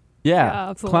clowns? Yeah, Yeah.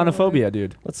 absolutely. Clownophobia,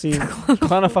 dude. Let's see.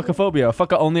 Clownofuckophobia.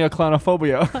 Fuck only a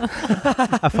clownophobia.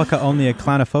 I fuck only a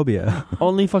clownophobia.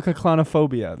 Only fuck a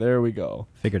clownophobia. There we go.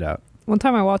 Figured out. One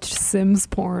time I watched Sims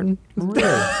porn. Really?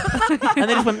 And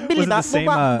they just went, Was it the same,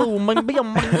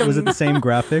 Was it the same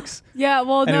graphics? Yeah,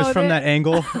 well, And no, it was from they- that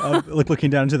angle of like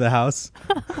looking down into the house.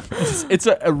 It's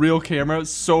a real camera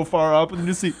so far up and you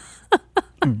just see.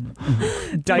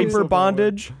 Diaper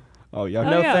bondage. Oh yeah. Oh,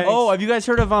 No yeah. thanks. Oh, have you guys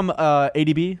heard of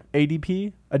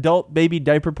ADP? Adult baby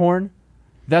diaper porn?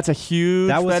 That's a huge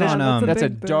That was fetish. on, that's a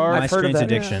big thing. dark, My I've heard of Strange that.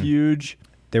 Addiction. huge.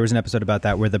 There was an episode about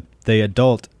that where the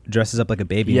adult dresses up like a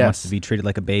baby and Yes. wants to be treated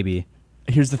like a baby.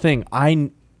 Here's the thing.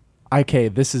 Okay,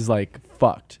 this is like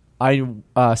fucked. I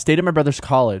stayed at my brother's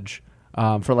college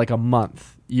for like a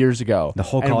month years ago. The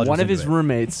whole and college one was of his into it.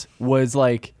 roommates was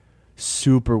like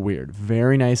super weird.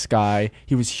 Very nice guy.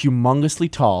 He was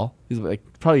humongously tall. He was like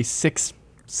probably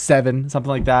 6'7", something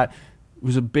like that. He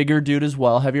was a bigger dude as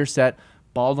well, heavier set.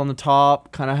 Bald on the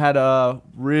top, kind of had a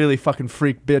really fucking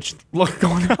freak bitch look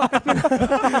going on.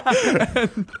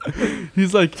 And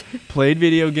he's like played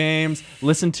video games,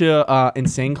 listened to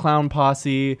Insane Clown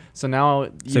Posse. So now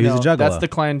So he's a juggalo. that's the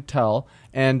clientele.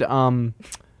 And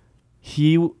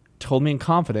he told me in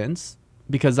confidence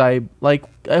because I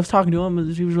was talking to him.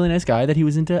 He was a really nice guy that he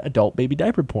was into adult baby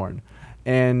diaper porn,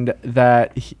 and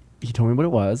that he told me what it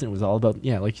was. And it was all about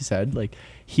like you said, like.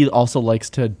 He also likes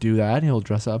to do that. He'll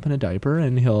dress up in a diaper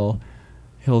and he'll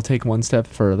take one step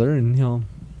further and he'll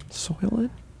Soil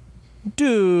it?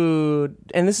 Dude.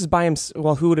 And this is by him.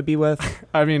 Well, who would it be with?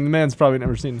 I mean, the man's probably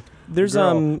never seen. There's,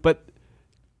 girl, but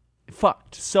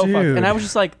fucked. So fucked. Dude. And I was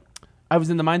just like, I was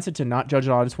in the mindset to not judge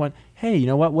it all. I just went, hey, you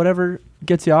know what? Whatever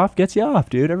gets you off,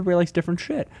 dude. Everybody likes different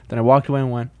shit. Then I walked away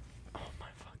and went,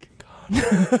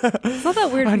 It's not that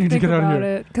weird I if you need to think get out of about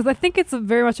here. it, because I think it's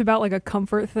very much about like a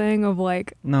comfort thing of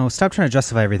like. No, stop trying to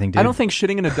justify everything, dude. I don't think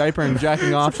shitting in a diaper and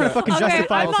jacking off trying to fucking Okay,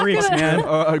 justify I'm not freaks, gonna- man.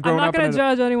 I'm grown not up going in to a-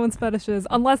 judge anyone's fetishes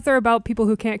unless they're about people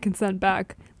who can't consent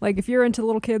back. Like if you're into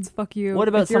little kids, fuck you. What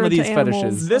about If you're some of into these animals,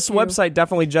 fetishes? This fuck you. website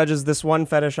definitely judges this one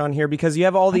fetish on here because you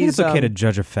have all I think these. it's okay to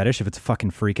judge a fetish if it's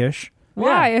fucking freakish.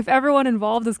 Why? If everyone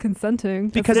involved is consenting.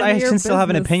 Because That's I none of your can still have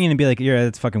an business. opinion and be like, yeah,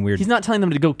 that's fucking weird. He's not telling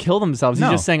them to go kill themselves. No.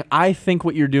 He's just saying, I think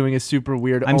what you're doing is super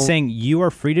weird. I'm saying you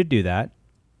are free to do that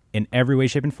in every way,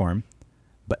 shape, and form,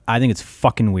 but I think it's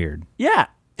fucking weird. yeah.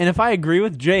 And if I agree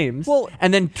with James,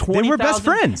 and then 20,000, we're best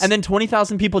friends. and then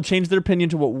 20,000 people change their opinion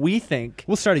to what we think,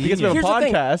 We'll start a because we union. have a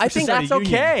Here's the thing. podcast. I think that's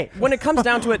okay. When it comes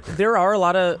down to it, there are a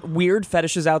lot of weird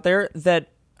fetishes out there that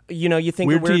you think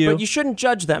Weird are to weird, you. but you shouldn't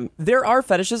judge them. There are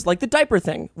fetishes like the diaper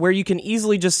thing, where you can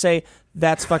easily just say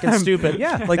that's fucking stupid.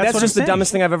 Yeah, like that's that's what just I'm the saying.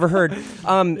 dumbest thing I've ever heard.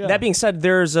 That being said,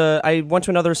 I went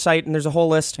to another site and there's a whole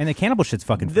list. And the cannibal shit's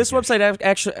fucking This freakish. website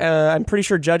actually, I'm pretty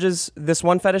sure judges this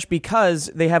one fetish because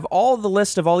they have all the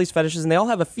list of all these fetishes and they all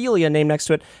have a philia name next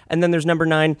to it. And then there's number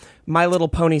 9, My Little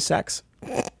Pony sex.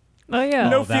 Oh yeah.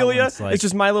 No that philia. one's like- It's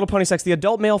just My Little Pony sex. The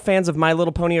adult male fans of My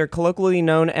Little Pony are colloquially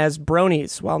known as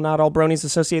bronies. While not all bronies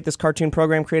associate this cartoon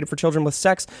program created for children with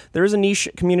sex, there is a niche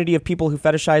community of people who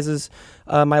fetishizes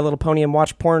My Little Pony and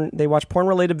watch porn. They watch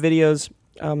porn-related videos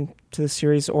to the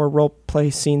series or role play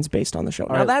scenes based on the show.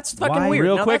 Now right. that's fucking Why- weird.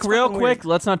 Real Now quick, that's fucking weird.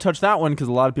 let's not touch that one because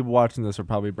a lot of people watching this are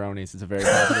probably bronies. It's a very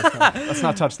popular thing. Let's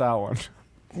not touch that one.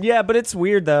 Yeah, but it's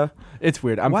weird though. It's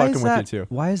weird. I'm Why fucking is with that, you too.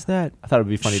 Why is that I thought it would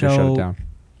be funny to shut show it down.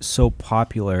 so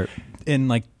popular in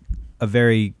like a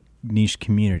very niche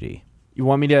community? You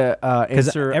want me to Because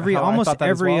answer how I almost thought that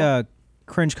as every well?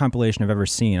 cringe compilation I've ever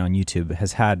seen on YouTube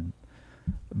has had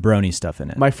brony stuff in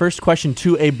it. My first question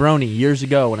to a brony years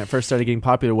ago when it first started getting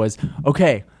popular was,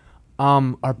 okay,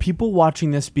 are people watching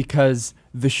this because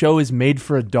the show is made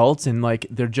for adults and like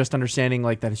they're just understanding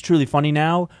like that it's truly funny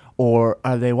now, or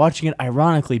are they watching it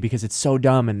ironically because it's so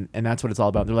dumb and that's what it's all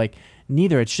about? They're like,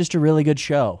 neither. It's just a really good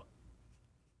show.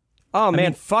 Oh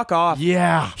man, fuck off.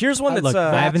 Yeah. Here's one that's Look,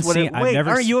 I haven't seen. I've Wait, never.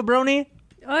 aren't you a brony?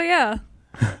 Oh yeah.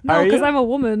 No, Are because you? I'm a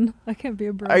woman. I can't be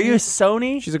a bro. Are you a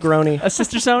Sony? she's a grony. a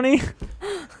sister Sony?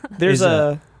 There's Is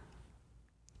a-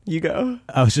 you go.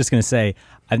 I was just gonna say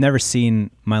I've never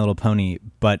seen My Little Pony,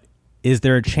 but is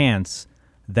there a chance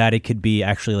that it could be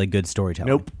actually like good storytelling?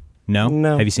 Nope. No.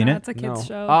 No. Have you seen it? It's a kids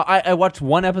show. I watched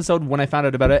one episode when I found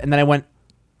out about it, and then I went,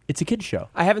 it's a kid's show.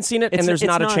 I haven't seen it, and there's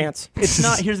not a chance. It's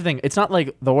not. Here's the thing. It's not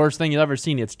like the worst thing you've ever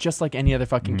seen. It's just like any other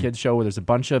fucking kids show where there's a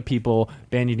bunch of people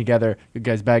banding together, good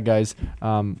guys, bad guys,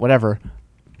 whatever.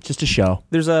 Just a show.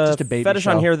 There's a Just a baby fetish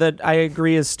show. on here that I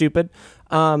agree is stupid.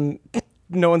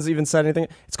 No one's even said anything.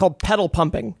 It's called pedal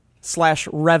pumping /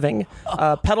 revving.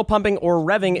 Pedal pumping or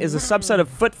revving is a subset of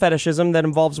foot fetishism that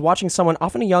involves watching someone,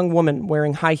 often a young woman,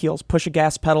 wearing high heels, push a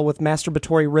gas pedal with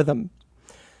masturbatory rhythm.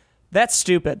 That's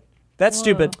stupid. That's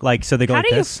stupid. Like so they go How like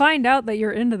do you this. find out that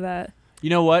you're into that? You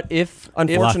know what? If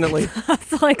Unfortunately,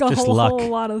 That's like a Just whole luck.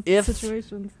 lot of If-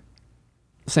 situations.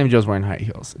 Sammy Joe's wearing high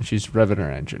heels and she's revving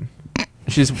her engine,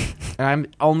 and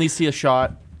I only see a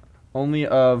shot only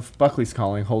of Buckley's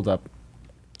calling. Hold up.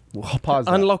 We'll pause.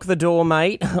 that. unlock the door,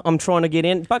 mate. I'm trying to get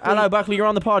in. Buckley, Hello, Buckley. You're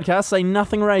on the podcast. Say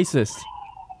nothing racist.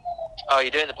 Oh, you're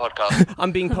doing the podcast?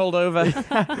 I'm being pulled over.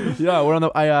 Yeah, we're on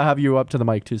the. I have you up to the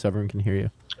mic too, so everyone can hear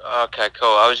you. Okay, cool.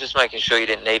 I was just making sure you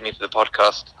didn't need me for the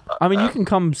podcast. I mean, you can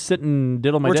come sit and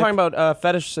diddle my We're dick. talking about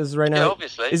fetishes right Yeah, now.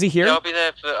 obviously. Is he here? Yeah,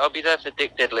 I'll be there for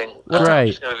dick diddling. That's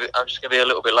right. I'm just gonna be a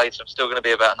little bit later. I'm still gonna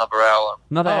be about another hour.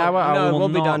 Another Oh, hour. I no, will we'll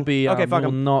be not done. Be, Okay, fuck will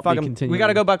him. not Fuck be him. continuing. We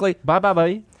gotta go, Buckley. Bye, bye,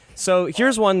 bye. So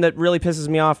here's one that really pisses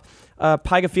me off.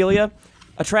 Pygophilia,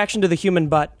 attraction to the human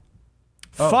butt.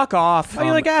 Fuck off. How do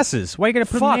you like asses? Why are you gonna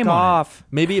put a Fuck name on off.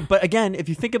 Maybe, but again, if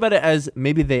you think about it as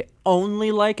maybe they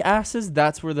only like asses,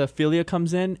 that's where the philia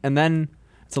comes in, and then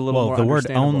it's a it? little Well, more the word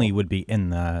understandable. "only" would be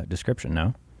in the description.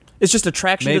 No. It's just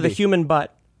attraction to the Maybe. human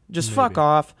butt. Just fuck Maybe.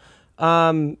 off.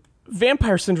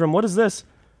 Vampire syndrome. What is this?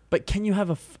 But can you have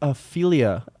a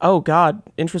philia? Oh God,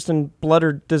 interest in blood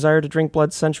or desire to drink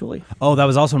blood sensually. Oh, that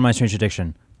was also in My Strange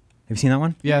Addiction. Have you seen that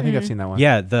one? Yeah, I think I've seen that one.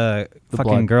 Yeah, the fucking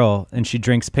blood. girl, and she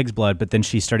drinks pig's blood, but then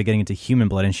she started getting into human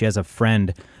blood, and she has a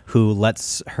friend who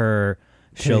lets her,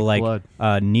 she'll Take like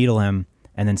blood. needle him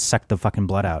and then suck the fucking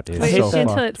blood out, dude. Wait, so is she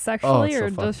into fucked. it sexually, Oh, so or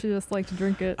fucked. does she just like to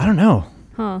drink it? I don't know.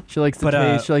 Huh. She likes the But,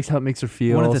 taste. She likes how it makes her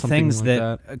feel. One of the something things like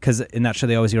that, because in that show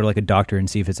they always go to like a doctor and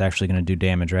see if it's actually going to do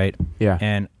damage, right? Yeah.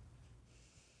 And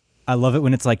I love it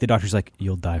when it's like the doctor's like,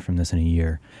 "You'll die from this in a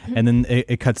year," and then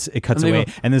it cuts And they away,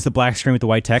 go- and there's the black screen with the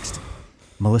white text.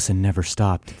 Melissa never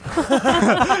stopped.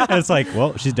 And it's like,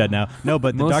 well, she's dead now. No,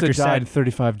 but the Melissa doctor died said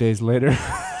 35 days later.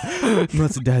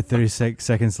 Melissa died 36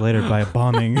 seconds later by a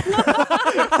bombing.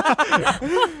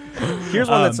 Here's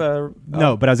one that's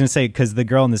No, but I was going to say, because the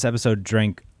girl in this episode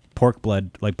drank pork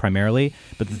blood, like primarily.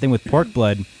 But the thing with pork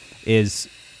blood is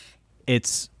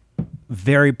it's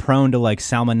very prone to like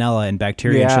salmonella and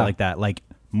bacteria and Yeah. shit like that. Like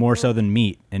more so than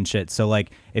meat and shit. So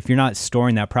like, if you're not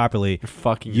storing that properly, You're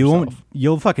fucking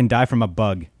you'll fucking die from a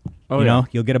bug. Oh, you yeah. know,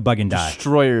 you'll get a bug and die.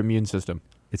 Destroy your immune system.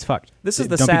 It's fucked. This is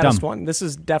the Don't be saddest dumb. one. This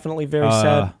is definitely very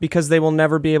sad because they will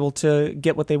never be able to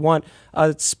get what they want.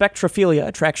 Spectrophilia,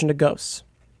 attraction to ghosts.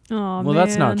 Oh, Well,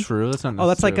 that's not man. true. That's not. Oh,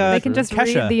 that's like, necessarily They can true. just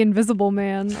Kesha. read the Invisible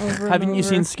Man over. Haven't and you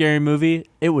seen over. Scary Movie?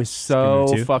 It was so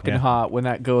Movie 2? fucking Yeah. hot when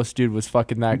that ghost dude was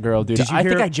fucking that girl, dude. Did you I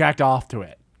think hear- I jacked off to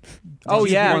it. Oh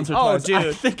Just yeah. once or Oh twice. I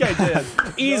dude. think I did.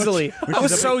 Easily. I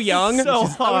was so young. So I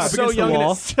hot. was so Against the young. wall.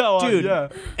 And So hot, dude. yeah.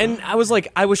 And I was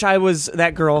like, I wish I was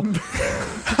that girl.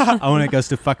 I want a ghost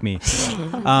to fuck me.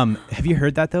 Have you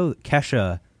heard that though?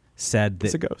 Kesha said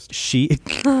It's a that ghost.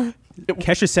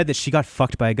 Kesha said that she got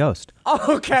fucked by a ghost.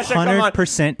 Oh, Kesha, come on.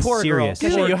 100% Poor girl. serious.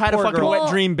 Kesha, you had a Poor fucking girl. wet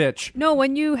dream, bitch. No,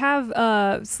 when you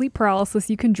have sleep paralysis,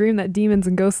 you can dream that demons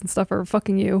and ghosts and stuff are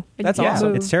fucking you. And That's you can't awesome.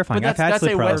 move. It's terrifying. But I've had that's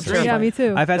sleep a wet paralysis. dream. Yeah, me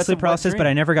too. I've had That's sleep a wet paralysis, but dream.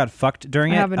 I never got fucked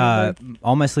during I it. haven't either.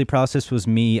 All my sleep paralysis was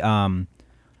me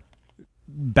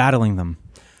battling them.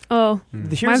 Oh,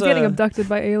 Here's mine's getting a- abducted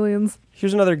by aliens.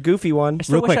 Here's another goofy one. I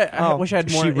still Real wish quick. I wish I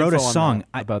had more She wrote a info on song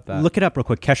that, about that. Look it up real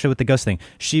quick. Kesha with the ghost thing.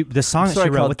 The song that Sorry, she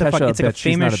wrote. called What the fuck? Kesha a It's like a bitch.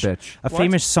 She's not famous, a bitch. What?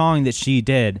 famous song that she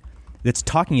did. That's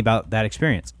talking about that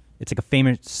experience. It's like a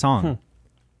famous song.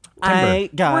 I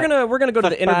got We're gonna go to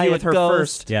fucked the interview by with a her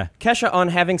ghost. first. Yeah, Kesha on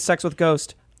having sex with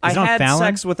ghost. I it on had Fallon?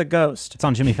 sex with a ghost. it's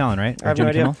on Jimmy Fallon, right? I have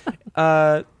Jimmy no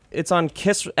idea. It's on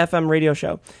Kiss FM radio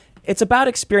show. It's about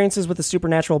experiences with the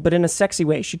supernatural, but in a sexy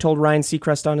way, she told Ryan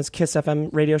Seacrest on his Kiss FM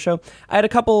radio show. I had a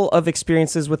couple of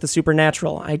experiences with the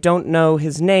supernatural. I don't know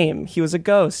his name. He was a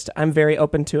ghost. I'm very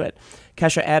open to it.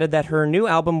 Kesha added that her new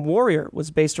album, Warrior,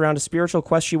 was based around a spiritual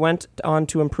quest she went on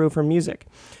to improve her music.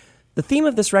 The theme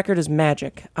of this record is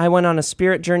magic. I went on a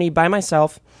spirit journey by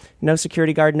myself. No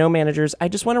security guard, no managers. I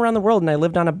just went around the world and I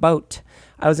lived on a boat.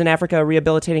 I was in Africa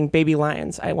rehabilitating baby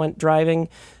lions. I went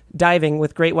diving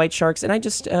with great white sharks, and I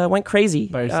just went crazy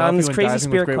By yourself? on You this went crazy diving with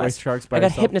spirit great white quest. sharks by I got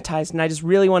yourself? hypnotized, and I just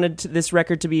really wanted this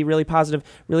record to be really positive,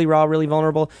 really raw, really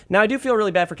vulnerable. Now, I do feel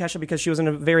really bad for Kesha because she was in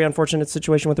a very unfortunate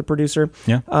situation with her producer.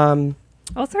 Yeah.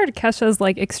 I also heard Kesha's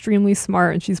like extremely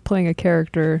smart and she's playing a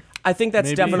character. I think that's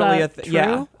Maybe. definitely Is that yeah.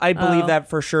 true? I believe Oh. that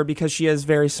for sure because she is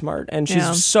very smart and she's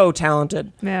Yeah. so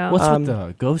talented. Yeah. What's Um, with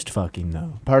the ghost fucking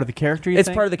though? Part of the character? You It's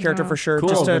think? part of the character Yeah. for sure, Cool.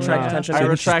 just to Then, attract attention. I I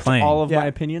think she's retract playing. all of Yeah. my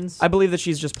opinions. I believe that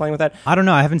she's just playing with that. I don't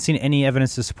know. I haven't seen any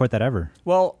evidence to support that ever.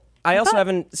 Well, I also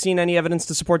haven't seen any evidence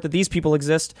to support that these people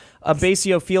exist.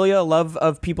 Basiophobia, love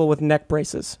of people with neck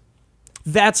braces.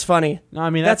 That's funny. No,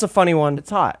 I mean That's a funny one. it's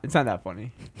hot. It's not that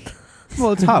funny.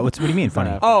 Well, it's hot. What do you mean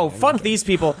funny? Oh, fuck these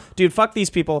people. Dude, fuck these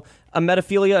people. A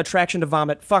metaphilia, attraction to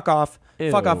vomit. Fuck off.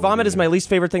 Fuck off. Vomit is my least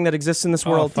favorite thing that exists in this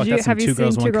world. fuck, Did you, that's some have you Two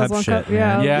Girls, seen One Two Girls, Cup One shit, Cup?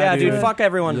 Yeah. man. Yeah, dude, dude. fuck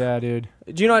everyone. Yeah, dude.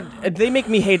 Do you know what? They make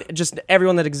me hate just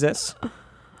everyone that exists.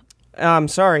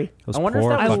 Sorry. Those I wonder if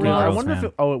poor I fucking love- I girls, wonder if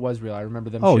man. it was real. I remember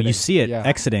them. Oh, shitting. you see it Yeah.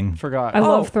 exiting. Forgot. I Oh.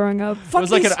 love throwing up. It Fuck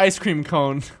was like these- an ice cream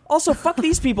cone. Also, fuck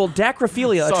these people.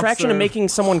 Dacrophilia, Soft attraction to serve. making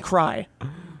someone cry.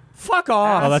 Fuck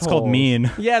off. Oh, that's called Assholes.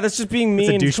 mean. Yeah, that's just being It's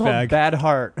a mean. douchebag. Bad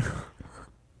heart.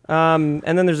 And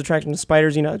then there's attraction to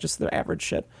spiders, just the average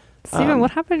shit. Steven,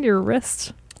 what happened to your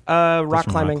wrist? Rock That's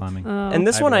from climbing. climbing. And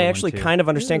this I one I really actually want to. kind of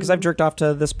understand because I've jerked off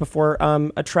to this before.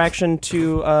 Attraction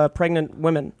to pregnant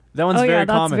women. That one's Oh very yeah,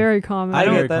 that's common. very common. I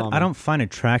don't- get that. I don't find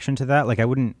attraction to that. Like I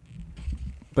wouldn't.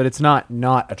 But it's not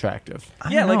attractive.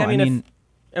 I Yeah, don't like, know. I mean,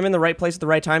 if I'm in the right place at the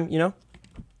right time, What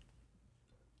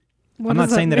I'm does not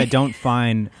saying that I mean? don't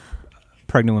find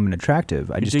pregnant women attractive.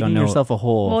 I You're just digging don't know. yourself a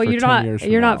hole. Well, for you're 10 not. years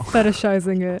from You're now. not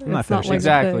fetishizing it. I'm not It's not fetishizing like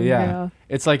Exactly. a thing. Yeah.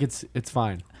 It's like it's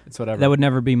fine. It's whatever. That would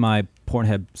never be my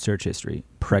Pornhub search history.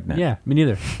 Pregnant. Yeah, me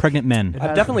neither. Pregnant men.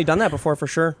 I've definitely done that before for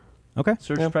sure. Okay.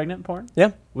 Search Yeah. pregnant porn.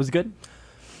 Yeah. Was it good?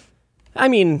 I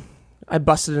mean, I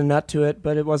busted a nut to it,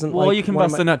 but it wasn't Well, like you can one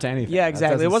of bust my- a nut to anything. Yeah, That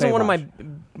exactly. It doesn't wasn't say one of my much.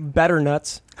 better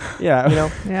nuts. Yeah.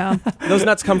 Yeah. Those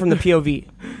nuts come from the POV.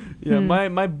 Yeah, Hmm.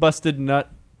 my busted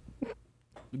nut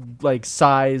like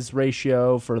size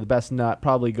ratio for the best nut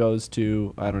probably goes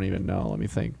to I don't even know. Let me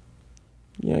think.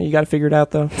 You got to figure it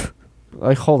out though.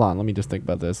 Like hold on, let me just think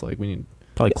about this. Like we need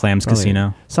Probably Clams Probably.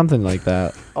 Casino. something like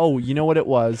that. Oh, you know what it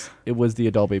was? It was the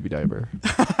adult baby diaper.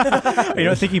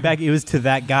 Thinking back, it was to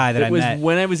that guy that it I was met.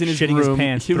 when I was in his shitting his room.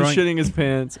 pants, he was throwing- shitting his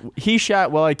pants. He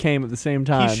shat while I came at the same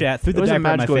time. He shat through It the was a diaper at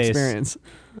my magical face. experience.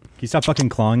 Can you stop fucking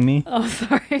clawing me? Oh,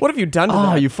 sorry. What have you done to Oh,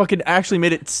 that? you fucking actually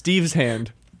made it Steve's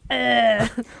hand.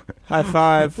 High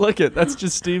five. Look it, that's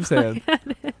just Steve's hand.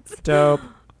 Dope.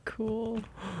 Cool.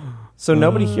 So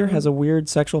nobody here has a weird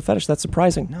sexual fetish. That's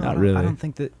surprising. No, Not I don't- really. I don't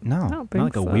think that. No, I don't not think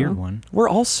like a so. weird one. We're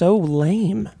all so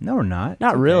lame. No, we're not. Not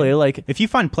It's okay. really. Like If you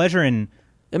find pleasure in,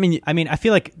 I mean, I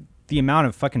feel like the amount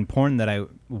of fucking porn that I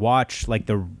watch, like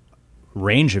the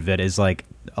range of it is like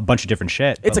a bunch of different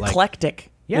shit. It's but, like,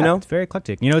 eclectic. yeah, you know, it's very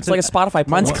eclectic. You know, it's like a Spotify.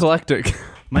 Mine's playlist. eclectic.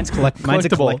 mine's mine's a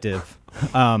collectible. collective.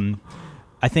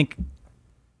 I think.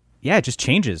 Yeah, it just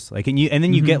changes. Like, and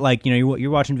then you get like, you know, you're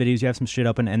watching videos, you have some shit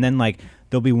open, and then like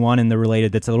there'll be one in the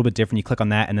related that's a little bit different. You click on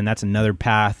that, and then that's another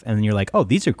path, and then you're like, oh,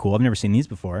 these are cool. I've never seen these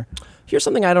before. Here's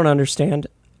something I don't understand.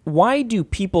 Why do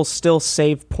people still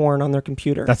save porn on their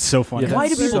computer? That's so funny. Yeah, Why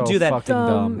that's do people so do that? fucking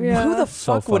dumb. Yeah. Who the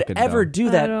So fuck would fucking ever dumb. do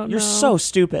I that? don't You're know. so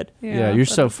stupid. Yeah, you're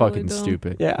so that is really fucking dumb.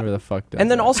 stupid. Yeah. Whoever the fuck does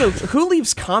And then that. also, who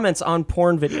leaves comments on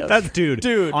porn videos? That dude.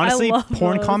 Honestly, I love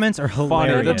porn those. comments are funny.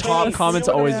 hilarious. The top comments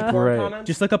always Yeah. great.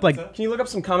 Just look up like, Can you look up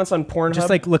some comments on Pornhub? just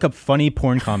like look up funny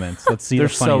porn comments. Let's see They're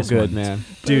the so funniest good, ones. man.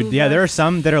 Dude, yeah, there are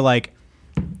some that are like,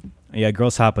 yeah,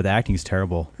 girls hot, but the acting's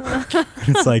terrible.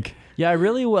 It's like, Yeah, I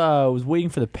really was waiting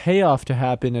for the payoff to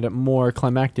happen at a more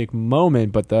climactic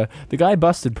moment, but the guy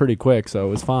busted pretty quick, so it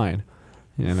was fine.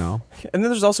 You know, And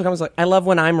then there's also comments like, "I love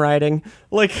when I'm writing."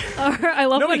 Like, I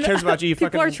love nobody when cares about you. You people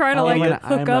fucking are trying to I love like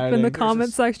when hook I'm up in the writing.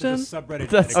 comment section. subreddit.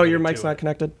 That's- oh, your mic's not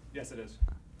connected. Yes, it is.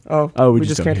 Oh, we just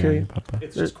just don't can't hear you. Papa.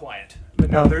 It's just quiet.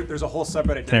 But no, Oh. there's a whole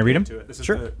subreddit. Can I read 'em? To it. This is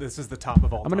Sure. this is the top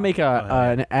of all. I'm gonna make top.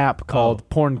 an app called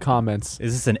Porn Comments.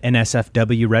 is this an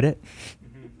NSFW Reddit?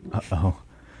 Uh-oh.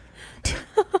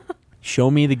 Show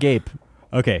me the gape.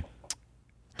 Okay.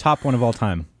 Top one of all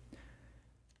time.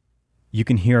 You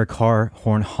can hear a car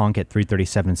horn honk at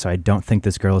 3:37, so I don't think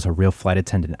this girl is a real flight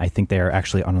attendant. I think they are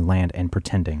actually on land and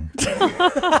pretending.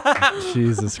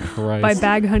 Jesus Christ. By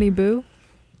Bag Honey Boo.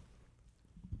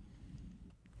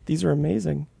 These are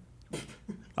amazing.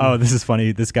 Oh, this is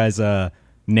funny. This guy's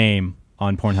name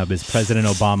on Pornhub is President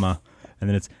Obama, and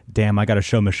then it's, damn, I got to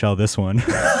show Michelle this one.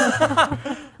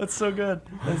 That's so good.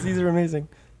 These are amazing.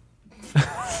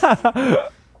 Stop.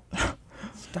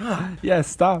 Yeah,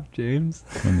 stop, James.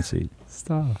 Let me see.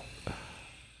 Stop.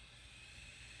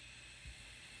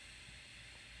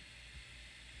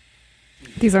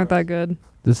 These aren't that good.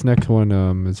 This next one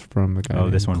is from a guy Oh,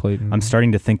 this named one. Clayton. I'm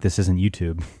starting to think this isn't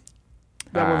YouTube.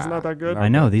 That one's not that good. I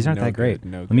know, these aren't No that great.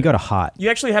 good, no Let me go to hot. You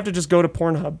actually have to just go to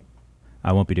Pornhub.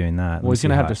 I won't be doing that. Let Well, me he's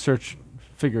gonna see have hot. to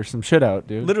figure some shit out,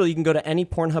 dude. Literally, you can go to any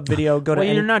Pornhub video. Go to Well,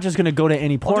 any. you're not just gonna go to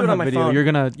any I'll do it on Pornhub my video. phone.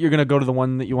 You're gonna go to the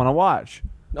one that you want to watch.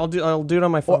 I'll do it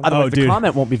on my phone. Otherwise, the dude.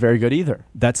 comment won't be very good either.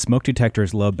 That smoke detector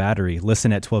is low battery.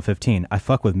 Listen at 12:15. I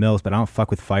fuck with Mills, but I don't fuck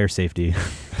with fire safety.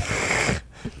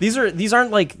 These aren't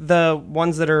like the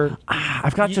ones that are.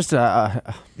 I've got just a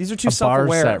These are too bar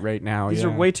self-aware. set right now. These yeah.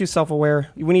 are way too self-aware.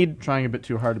 We need. trying a bit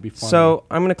too hard to be funny. So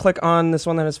I'm gonna click on this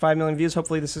one that has 5 million views.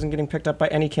 Hopefully, this isn't getting picked up by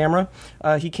any camera.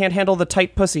 He can't handle the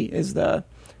tight pussy. Is the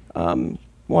one?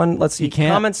 Let's see. He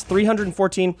can't? Comments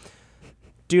 314.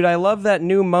 Dude, I love that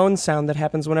new moan sound that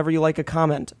happens whenever you like a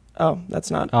comment. Oh, that's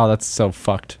not oh, that's so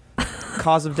fucked.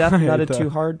 cause of death. I hate Nutted that. too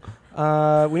hard.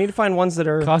 We need to find ones that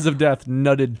are. Cause of death: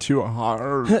 nutted too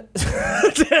hard.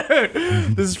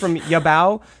 This is from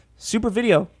Yabao. Super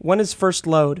video. When is first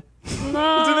load?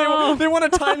 No. They want a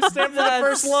timestamp for the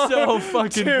first load. so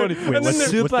fucking funny. and then there-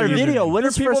 Super video. When There are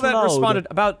is people first that load? responded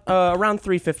about around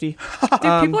 350. Dude,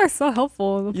 people are so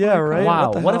helpful. in the yeah, porn right? comments. Wow.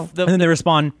 What the What hell? if the And then they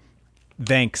respond,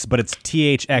 thanks, but it's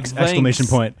THX exclamation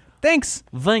point. Thanks.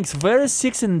 thanks? Where is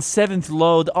 6th and 7th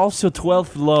load? Also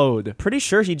 12th load. Pretty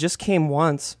sure he just came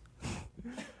once.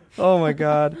 Oh my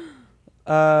god.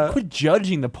 Quit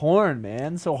judging the porn,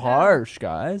 man. So harsh,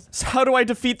 guys. So how do I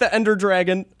defeat the Ender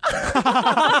Dragon?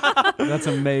 That's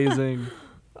amazing.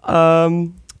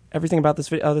 Everything about this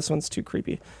video. Oh, this one's too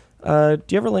creepy. Do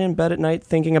you ever lay in bed at night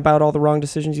thinking about all the wrong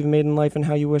decisions you've made in life and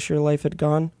how you wish your life had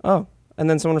gone? Oh, and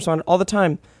then someone responded all the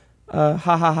time. Ha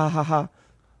ha ha ha ha.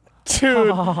 Dude,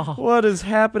 what is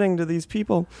happening to these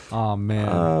people? Oh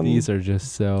man, these are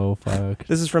just so fucked.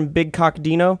 This is from Big Cock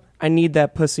Dino. I need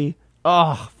that pussy.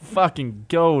 Oh, fucking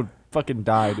go, fucking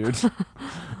die, dude.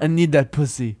 I need that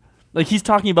pussy. Like he's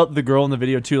talking about the girl in the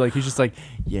video too. Like he's just like,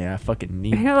 yeah, I fucking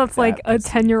need. Yeah, that's like a pussy.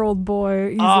 10-year-old boy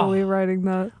easily writing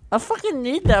that. I fucking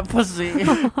need that pussy.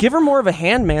 Give her more of a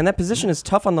hand, man. That position is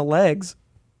tough on the legs.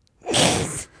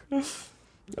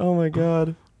 Oh my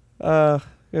god.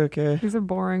 Okay. These are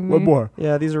boring me.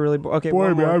 Yeah, these are really okay.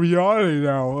 one more. yawning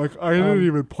now. Like I didn't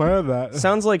even plan that.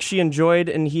 Sounds like she enjoyed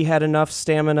and he had enough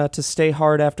stamina to stay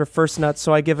hard after first nut,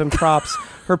 so I give him props.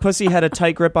 Her pussy had a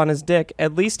tight grip on his dick.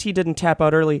 At least he didn't tap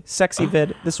out early. Sexy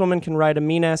vid. This woman can ride a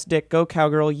mean-ass dick. Go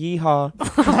cowgirl. Yeehaw.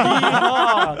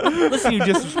 Listen, you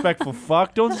disrespectful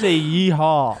fuck. Don't say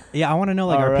yeehaw. Yeah, I want to know,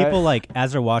 like, All are right. people, like,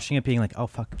 as they're watching it being like, oh,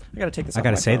 fuck, I gotta take this I off got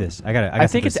to my say phone. this. I got I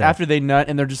think it's after they nut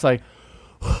and they're just like,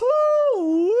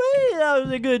 "Whoo, that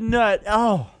was a good nut."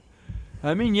 Oh,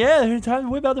 I mean, yeah, time to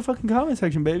whip out the fucking comment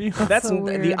section, baby. That's so the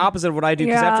weird. opposite of what I do.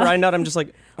 Because Yeah. after I nut, I'm just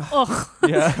like, Ugh.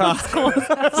 Yeah.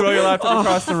 Throw your laptop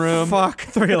across the room. Fuck.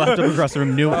 Throw your laptop across the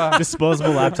room. New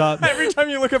disposable laptop. every time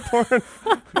you look at porn.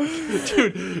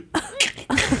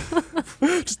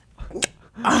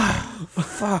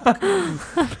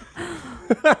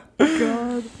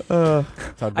 God.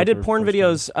 I did porn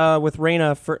videos with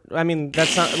Raina for. I mean,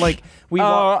 that's not like we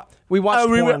watched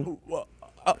porn.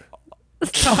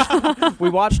 We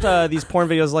watched these porn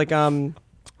videos. Like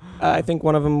I think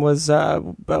one of them was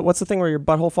what's the thing where your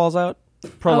butthole falls out?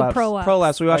 Prolapse. Prolapse.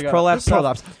 Prolapse. We watched prolapse.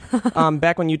 Prolapse.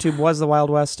 Back when YouTube was the Wild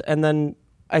West, and then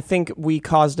I think we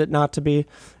caused it not to be.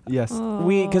 Yes.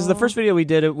 Because the first video we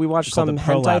did, we watched Called some the hentai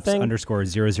prolapse thing.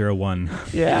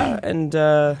 _001. Yeah, and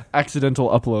Accidental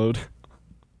upload.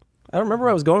 I don't remember where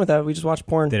I was going with that. We just watched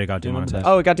porn. Did it got demonetized?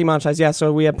 Oh, it got demonetized. Yeah,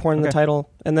 so we had porn in the Okay. title,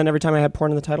 and then every time I had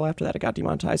porn in the title after that, it got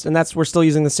demonetized. And we're still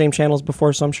using the same channels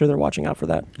before, so I'm sure they're watching out for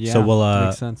that. Yeah. So we'll,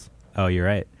 makes sense. Oh, you're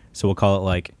right. So we'll call it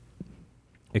like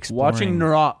Watching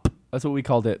Neurop. That's what we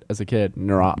called it as a kid.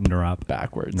 Neurop.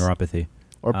 Backwards. neuropathy.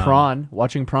 Or prawn.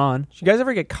 Watching prawn. Did you guys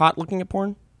ever get caught looking at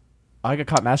porn? I got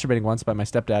caught masturbating once by my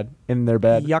stepdad in their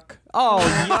bed. Yuck. Oh,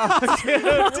 yuck.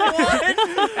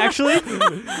 Actually,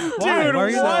 Dude, Why are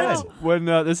you what? sad? When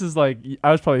this is like, I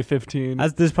was probably 15.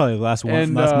 This is probably last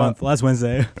And, month, last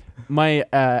Wednesday. My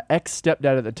ex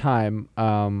stepdad at the time,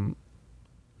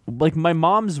 like my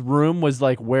mom's room was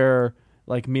like where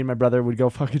like me and my brother would go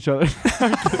fuck each other.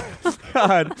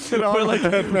 God, but, like,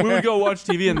 we would go watch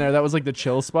TV in there. That was like the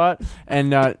chill spot,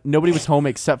 and nobody was home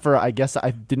except for I guess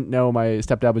I didn't know my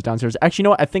stepdad was downstairs. Actually, you know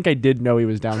what? I think I did know he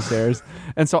was downstairs,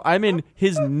 and so I'm in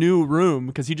his new room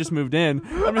because he just moved in.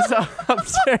 I'm just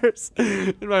upstairs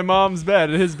in my mom's bed,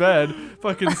 in his bed,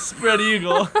 fucking spread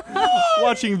eagle,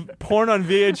 watching porn on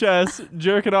VHS,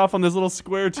 jerking off on this little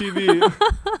square TV,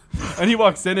 and he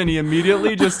walks in and he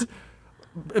immediately just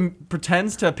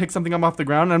pretends to pick something up off the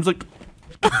ground, and I'm just like.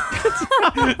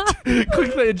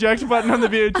 Click the eject button on the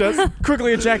VHS.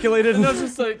 Quickly ejaculated. And I was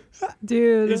just like,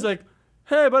 Dude. he's like,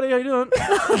 hey buddy, how you doing?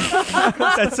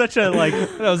 That's such a like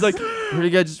And I was like, pretty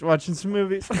good, just watching some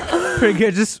movies. pretty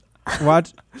good. Just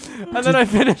watch. And then I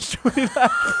finished with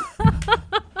that.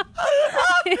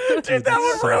 Dude, that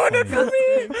would ruin it for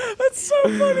me. That's so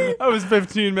funny. I was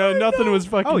 15, man. Nothing was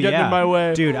fucking Oh getting yeah, in my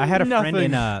way. dude. I had a friend Nothing.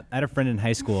 in I had a friend in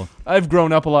high school. I've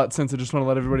grown up a lot since. I just want to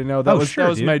let everybody know that Oh, was sure, that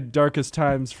was dude. my darkest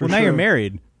times for Well, sure. now you're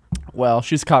married Well,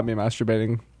 she's caught me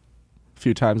masturbating a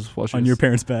few times while she on was, your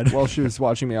parents' bed. while she was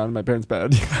watching me on my parents'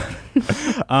 bed.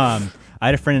 I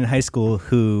had a friend in high school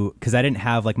who, because I didn't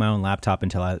have like my own laptop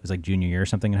until I was like junior year or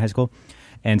something in high school,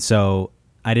 and so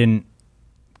I couldn't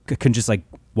just like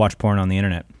watch porn on the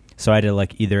internet. So I had to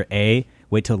like either A,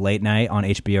 wait till late night on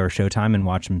HBO or Showtime and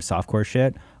watch some softcore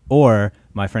shit, or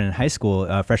my friend in high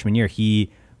school, freshman year,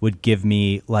 he would give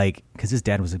me like, because his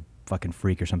dad was a fucking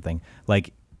freak or something,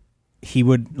 like he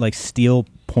would like steal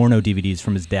porno DVDs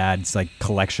from his dad's like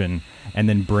collection and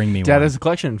then bring me Dad one. has a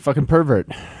collection. Fucking pervert.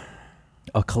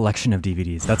 A collection of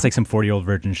DVDs. That's like some 40-year-old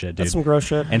virgin shit, dude. That's some gross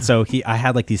shit. And so I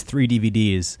had like these 3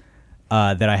 DVDs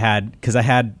that I had, because I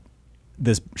had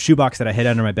this shoebox that I hid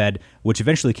under my bed, which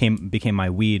eventually became my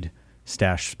weed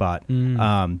stash spot.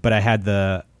 But I had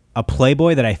a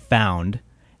Playboy that I found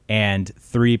and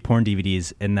 3 porn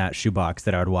DVDs in that shoebox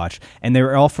that I would watch, and they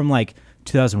were all from like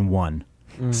 2001.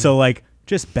 So like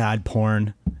just bad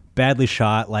porn, badly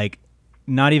shot, like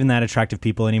not even that attractive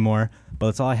people anymore. But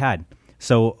that's all I had.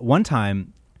 So one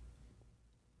time,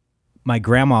 my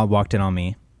grandma walked in on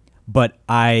me, but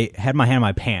I had my hand in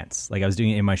my pants, like I was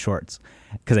doing it in my shorts,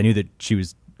 because I knew that she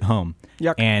was home.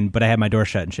 Yuck. But I had my door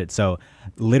shut and shit. So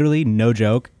literally, no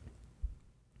joke,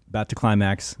 about to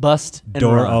climax, Bust and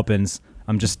door run. opens.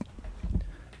 I'm just,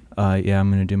 yeah,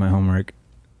 I'm gonna do my homework.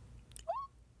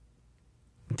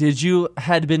 Did you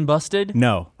had been busted?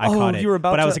 No, I Oh, caught it, you were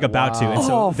about but I to- was like about to, and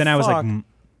so Wow. then I was like, Oh,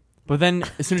 But then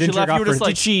as soon as Didn't she left, jerk you were off just for-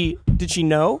 like, Did she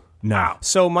know? no,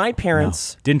 So my no.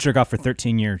 parents. Didn't jerk off for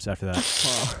 13 years after that,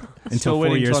 until still 4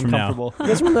 waiting years till I'm from now. comfortable. You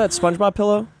guys remember that SpongeBob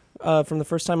pillow from the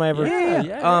first time I ever?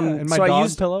 Yeah. And my so dog I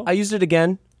used pillow. I used it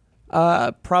again,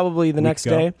 probably the next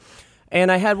ago. day, and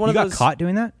I had one You of got those. caught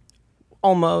doing that?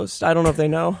 Almost. I don't know if they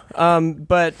know.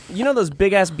 But you know those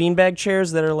big ass beanbag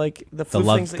chairs that are like the food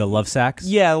things. The love sacks.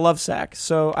 Yeah, love sack.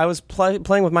 So I was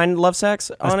playing with my love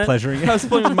sacks I was on it, pleasuring I it. was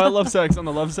playing with my love sacks on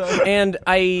the love side. and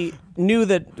I knew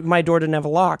that my door didn't have a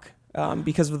lock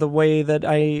because of the way that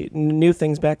I knew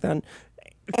things back then.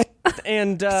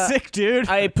 And Sick, dude.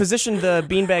 I positioned the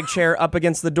beanbag chair up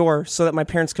against the door so that my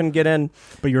parents couldn't get in.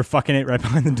 But you were fucking it right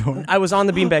behind the door. I was on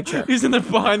the beanbag chair. He's in the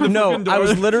behind the No, fucking door. I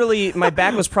was literally, my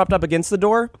back was propped up against the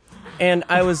door, and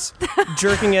I was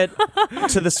jerking it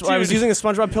to the. I was using a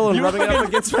SpongeBob pillow and rubbing it up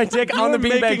against my dick on the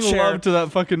beanbag making chair. love to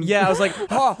that fucking. Yeah, I was like,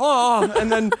 and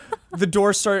then the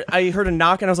door started. I heard a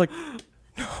knock, and I was like,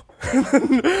 no.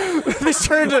 They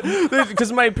started to,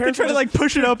 because my parents Trying to like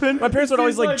push it open. my parents would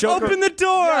always like joke. Open the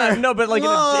door. Yeah, no, but like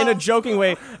in a joking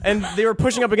way, and they were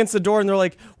pushing up against the door, and they're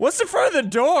like, "What's in front of the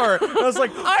door?" And I was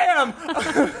like, "I am."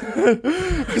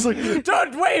 I was like,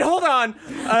 "Don't wait, hold on,"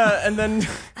 and then.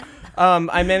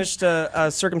 I managed to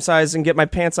circumcise and get my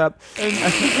pants up.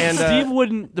 And Steve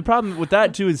wouldn't. The problem with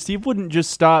that too is Steve wouldn't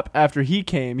just stop after he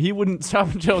came. He wouldn't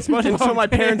stop until until my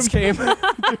parents came. Dude,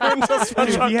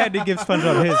 he had to give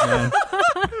SpongeBob his, man.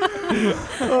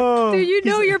 Dude, you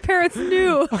know your parents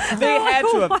knew. They had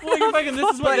to have. Well, you're fucking,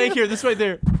 this is what they hear. This right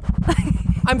there.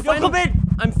 I'm fine.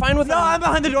 I'm fine with. No, I'm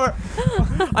behind the door.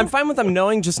 I'm fine with them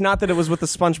knowing, just not that it was with the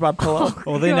SpongeBob pillow.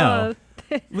 Well, they know. God.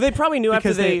 They probably knew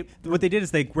Because after what they did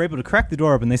is they were able to crack the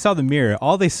door open. They saw the mirror.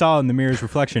 All they saw in the mirror's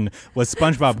reflection was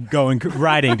SpongeBob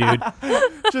riding, dude.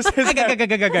 just his.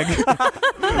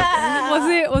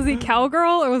 Was he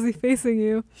cowgirl or was he facing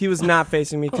you? He was not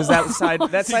facing me because that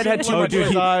side had too Oh, much. dude,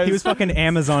 he was fucking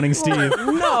Amazoning Steve.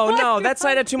 No, that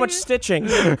side had too much stitching.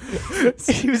 He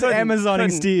was Amazoning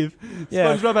couldn't. Steve.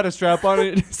 Yeah. SpongeBob had a strap on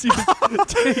it. Dude,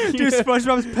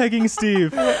 SpongeBob's pegging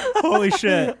Steve. Holy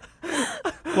shit.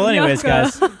 Well, anyways,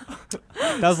 guys, that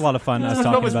was a lot of fun. Us SpongeBob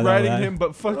talking was about riding that. him,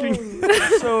 but fucking.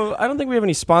 So I don't think we have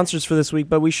any sponsors for this week,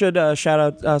 but we should shout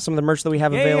out some of the merch that we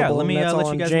have available. Yeah, let me and that's all let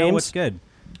you on guys James. know what's good.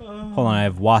 Hold on, I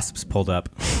have wasps pulled up.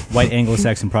 White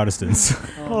Anglo-Saxon Protestants.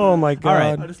 Oh my All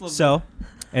god! right, so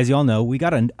as you all know, we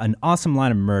got an awesome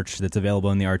line of merch that's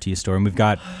available in the RT store, and we've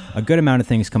got a good amount of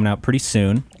things coming out pretty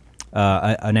soon.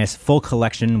 A nice full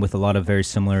collection with a lot of very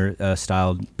similar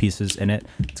styled pieces in it.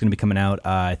 It's going to be coming out,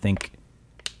 I think,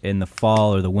 in the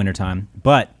fall or the winter time.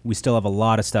 But we still have a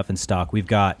lot of stuff in stock. We've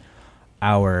got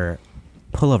our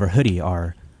pullover hoodie,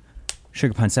 our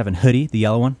Sugar Pine 7 hoodie, the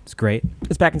yellow one. It's great.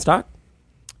 It's back in stock.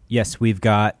 Yes, we've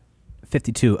got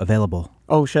 52 available.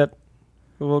 Oh shit!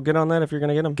 We'll get on that if you're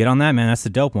gonna get them. Get on that, man. That's the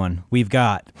dope one. We've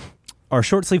got our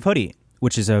short sleeve hoodie,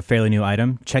 which is a fairly new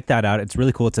item. Check that out. It's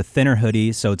really cool. It's a thinner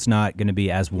hoodie, so it's not going to be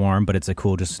as warm, but it's a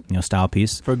cool, just style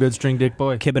piece. For a good string dick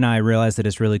boy. Kib and I realized that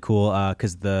it's really cool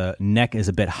because the neck is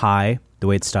a bit high, the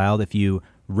way it's styled. If you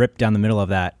rip down the middle of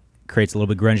that, it creates a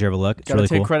little bit grungier of a look. It's Gotta really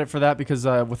take cool. credit for that because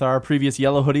with our previous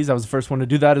yellow hoodies, I was the first one to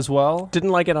do that as well.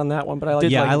 Didn't like it on that one, but I like.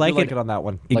 Yeah, I like it it. on that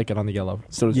one. Like it on the yellow.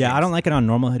 So does Yeah, James. I don't like it on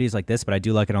normal hoodies like this, but I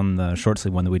do like it on the short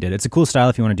sleeve one that we did. It's a cool style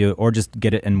if you want to do it, or just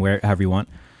get it and wear it however you want.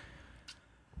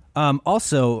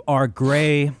 Also, our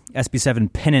gray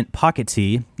SB7 pennant pocket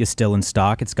tee is still in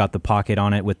stock. It's got the pocket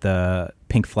on it with the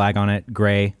pink flag on it,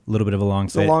 gray, a little bit of a long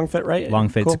It's fit. a long fit, right? Long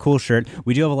fit. Cool. It's a cool shirt.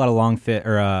 We do have a lot of long fit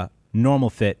or normal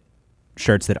fit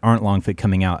shirts that aren't long fit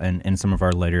coming out in some of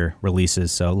our later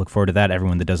releases. So look forward to that,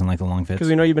 everyone that doesn't like the long fits. Because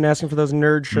we know you've been asking for those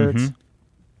nerd shirts. Mhm.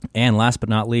 And last but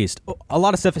not least, a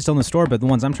lot of stuff is still in the store, but the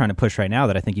ones I'm trying to push right now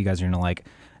that I think you guys are going to like,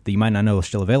 that you might not know are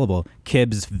still available,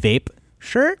 Kib's vape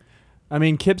shirt, I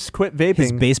mean, Kip's quit vaping.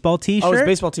 his baseball t-shirt. Oh, it's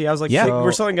baseball tee. I was like, Yeah. sick,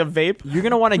 we're selling a vape. You're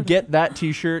gonna want to get that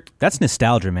T-shirt That's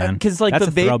nostalgia, man. because like That's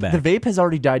the a vape, throwback. the vape has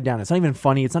already died down. It's not even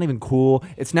funny. It's not even cool.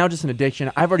 It's now just an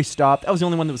addiction. I've already stopped. I was the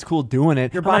only one that was cool doing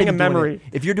it. You're I'm not buying even a doing memory. it.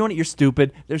 If you're doing it, you're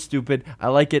stupid. They're stupid. I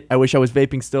like it. I wish I was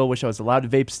vaping still. Wish I was allowed to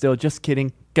vape still. Just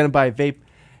kidding. Gonna buy a vape.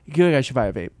 Good, I should buy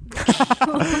a vape.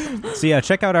 So yeah,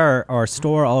 check out our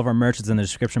store. All of our merch is in the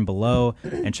description below,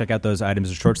 and check out those items: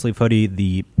 the short sleeve hoodie,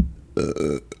 the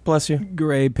Bless you.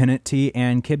 gray pennant tee,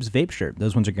 and Kib's vape shirt.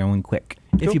 Those ones are going quick.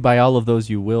 If you buy all of those,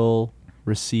 you will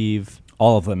receive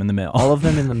All of them in the mail. all of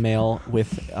them in the mail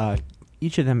with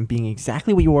each of them being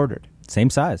exactly what you ordered. Same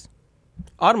size.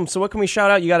 Autumn. So what can we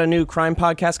shout out? You got a new crime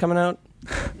podcast coming out.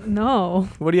 No,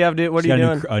 What do you have? What are She's you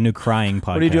got doing? a new crying podcast.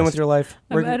 What are you doing with your life?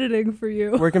 I'm editing for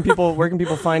you. Where can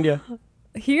people find you?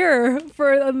 Here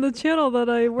for on the channel that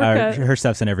I work at. Her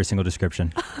stuff's in every single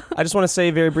description. I just want to say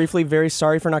very briefly, very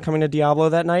sorry for not coming to Diablo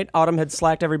that night. Autumn had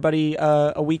slacked everybody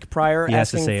a week prior, He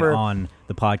has to asking say for. it on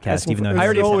the podcast, asking even for- though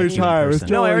I he's already just said a it. human person.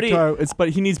 No, I already- It's but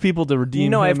he needs people to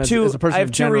redeem No, I him have two. as a person I have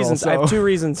in two general, reasons. I so- have two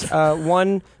reasons.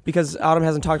 One, because Autumn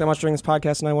hasn't talked that much during this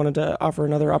podcast, and I wanted to offer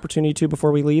another opportunity to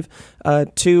before we leave.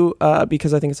 Two,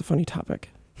 because I think it's a funny topic.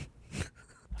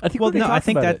 I think Well, we're gonna no, I talk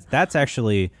think about it. that's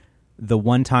actually the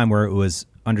one time where it was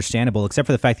understandable, except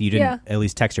for the fact that you didn't at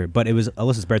least text her. But it was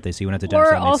Alyssa's birthday, so you went out to dinner. Or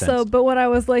so that made also, sense. but when I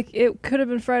was like, it could have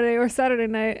been Friday or Saturday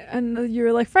night, and you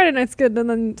were like, Friday night's good, and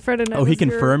then Friday night. Oh, he was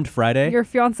confirmed Friday. your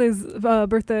fiance's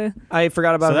birthday. I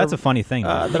forgot about So that's her, a funny thing.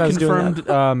 that He I was doing that.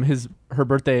 confirmed her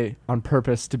birthday on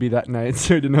purpose to be that night,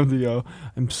 so he didn't have the.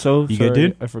 I'm so You sorry. good,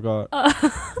 dude? I forgot.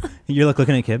 You're looking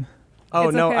at Kib. Oh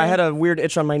It's no, okay. I had a weird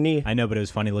itch on my knee. I know, but it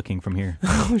was funny looking from here.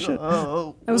 Oh shit!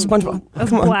 I was SpongeBob. I was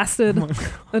Come on. blasted.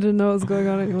 I didn't know what was going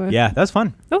on anyway. Yeah, that was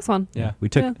fun. That was fun. Yeah. We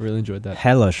took Yeah. Really enjoyed that.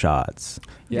 hella shots.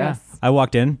 Yeah. Yes. I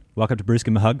walked up to Bruce,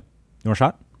 give him a hug. You want a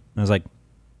shot? And I was like,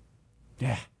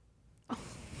 Yeah.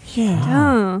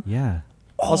 Yeah. yeah.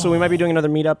 Also, we might be doing another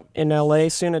meetup in LA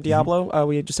soon at Diablo.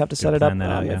 We just have to set it up plan that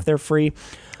out, yeah. if they're free.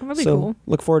 That'd be so cool.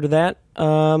 look forward to that.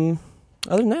 Other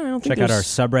than that, I don't think Check out our there's-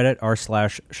 subreddit,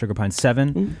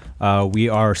 r/SugarPine7. We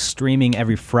are streaming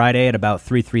every Friday at about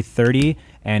 3:30,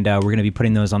 and we're going to be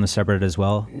putting those on the subreddit as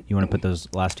well. You want to put those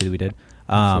last two that we did?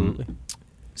 Absolutely.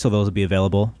 So those will be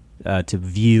available to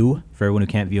view for everyone who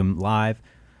can't view them live.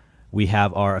 We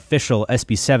have our official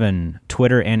SB7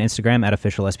 Twitter and Instagram at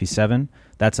official SB7.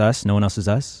 That's us. No one else is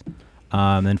us.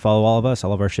 And follow all of us.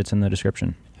 All of our shit's in the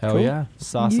description. Hell Cool. yeah.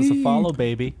 Sauce is a follow,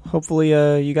 baby. Hopefully,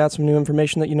 you got some new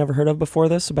information that you never heard of before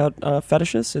this about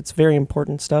fetishes. It's very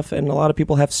important stuff, and a lot of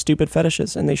people have stupid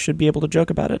fetishes, and they should be able to joke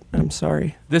about it. I'm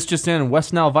sorry. This just in,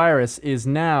 West Nile virus is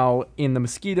now in the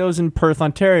mosquitoes in Perth,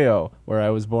 Ontario, where I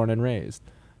was born and raised.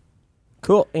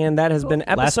 Cool. And that has been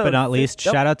episode. Last but not least,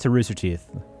 Yep. shout out to Rooster Teeth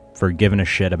for giving a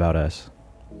shit about us.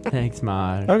 Thanks,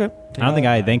 Maj. Okay. I don't think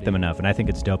I thanked them enough, and I think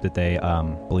it's dope that they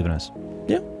believe in us.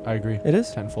 I agree. It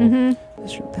is. Tenfold. Mm-hmm. That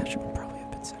should probably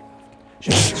have been said.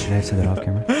 Should I have said that off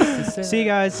camera? See you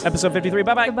guys. Episode 53.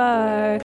 Bye bye. Goodbye.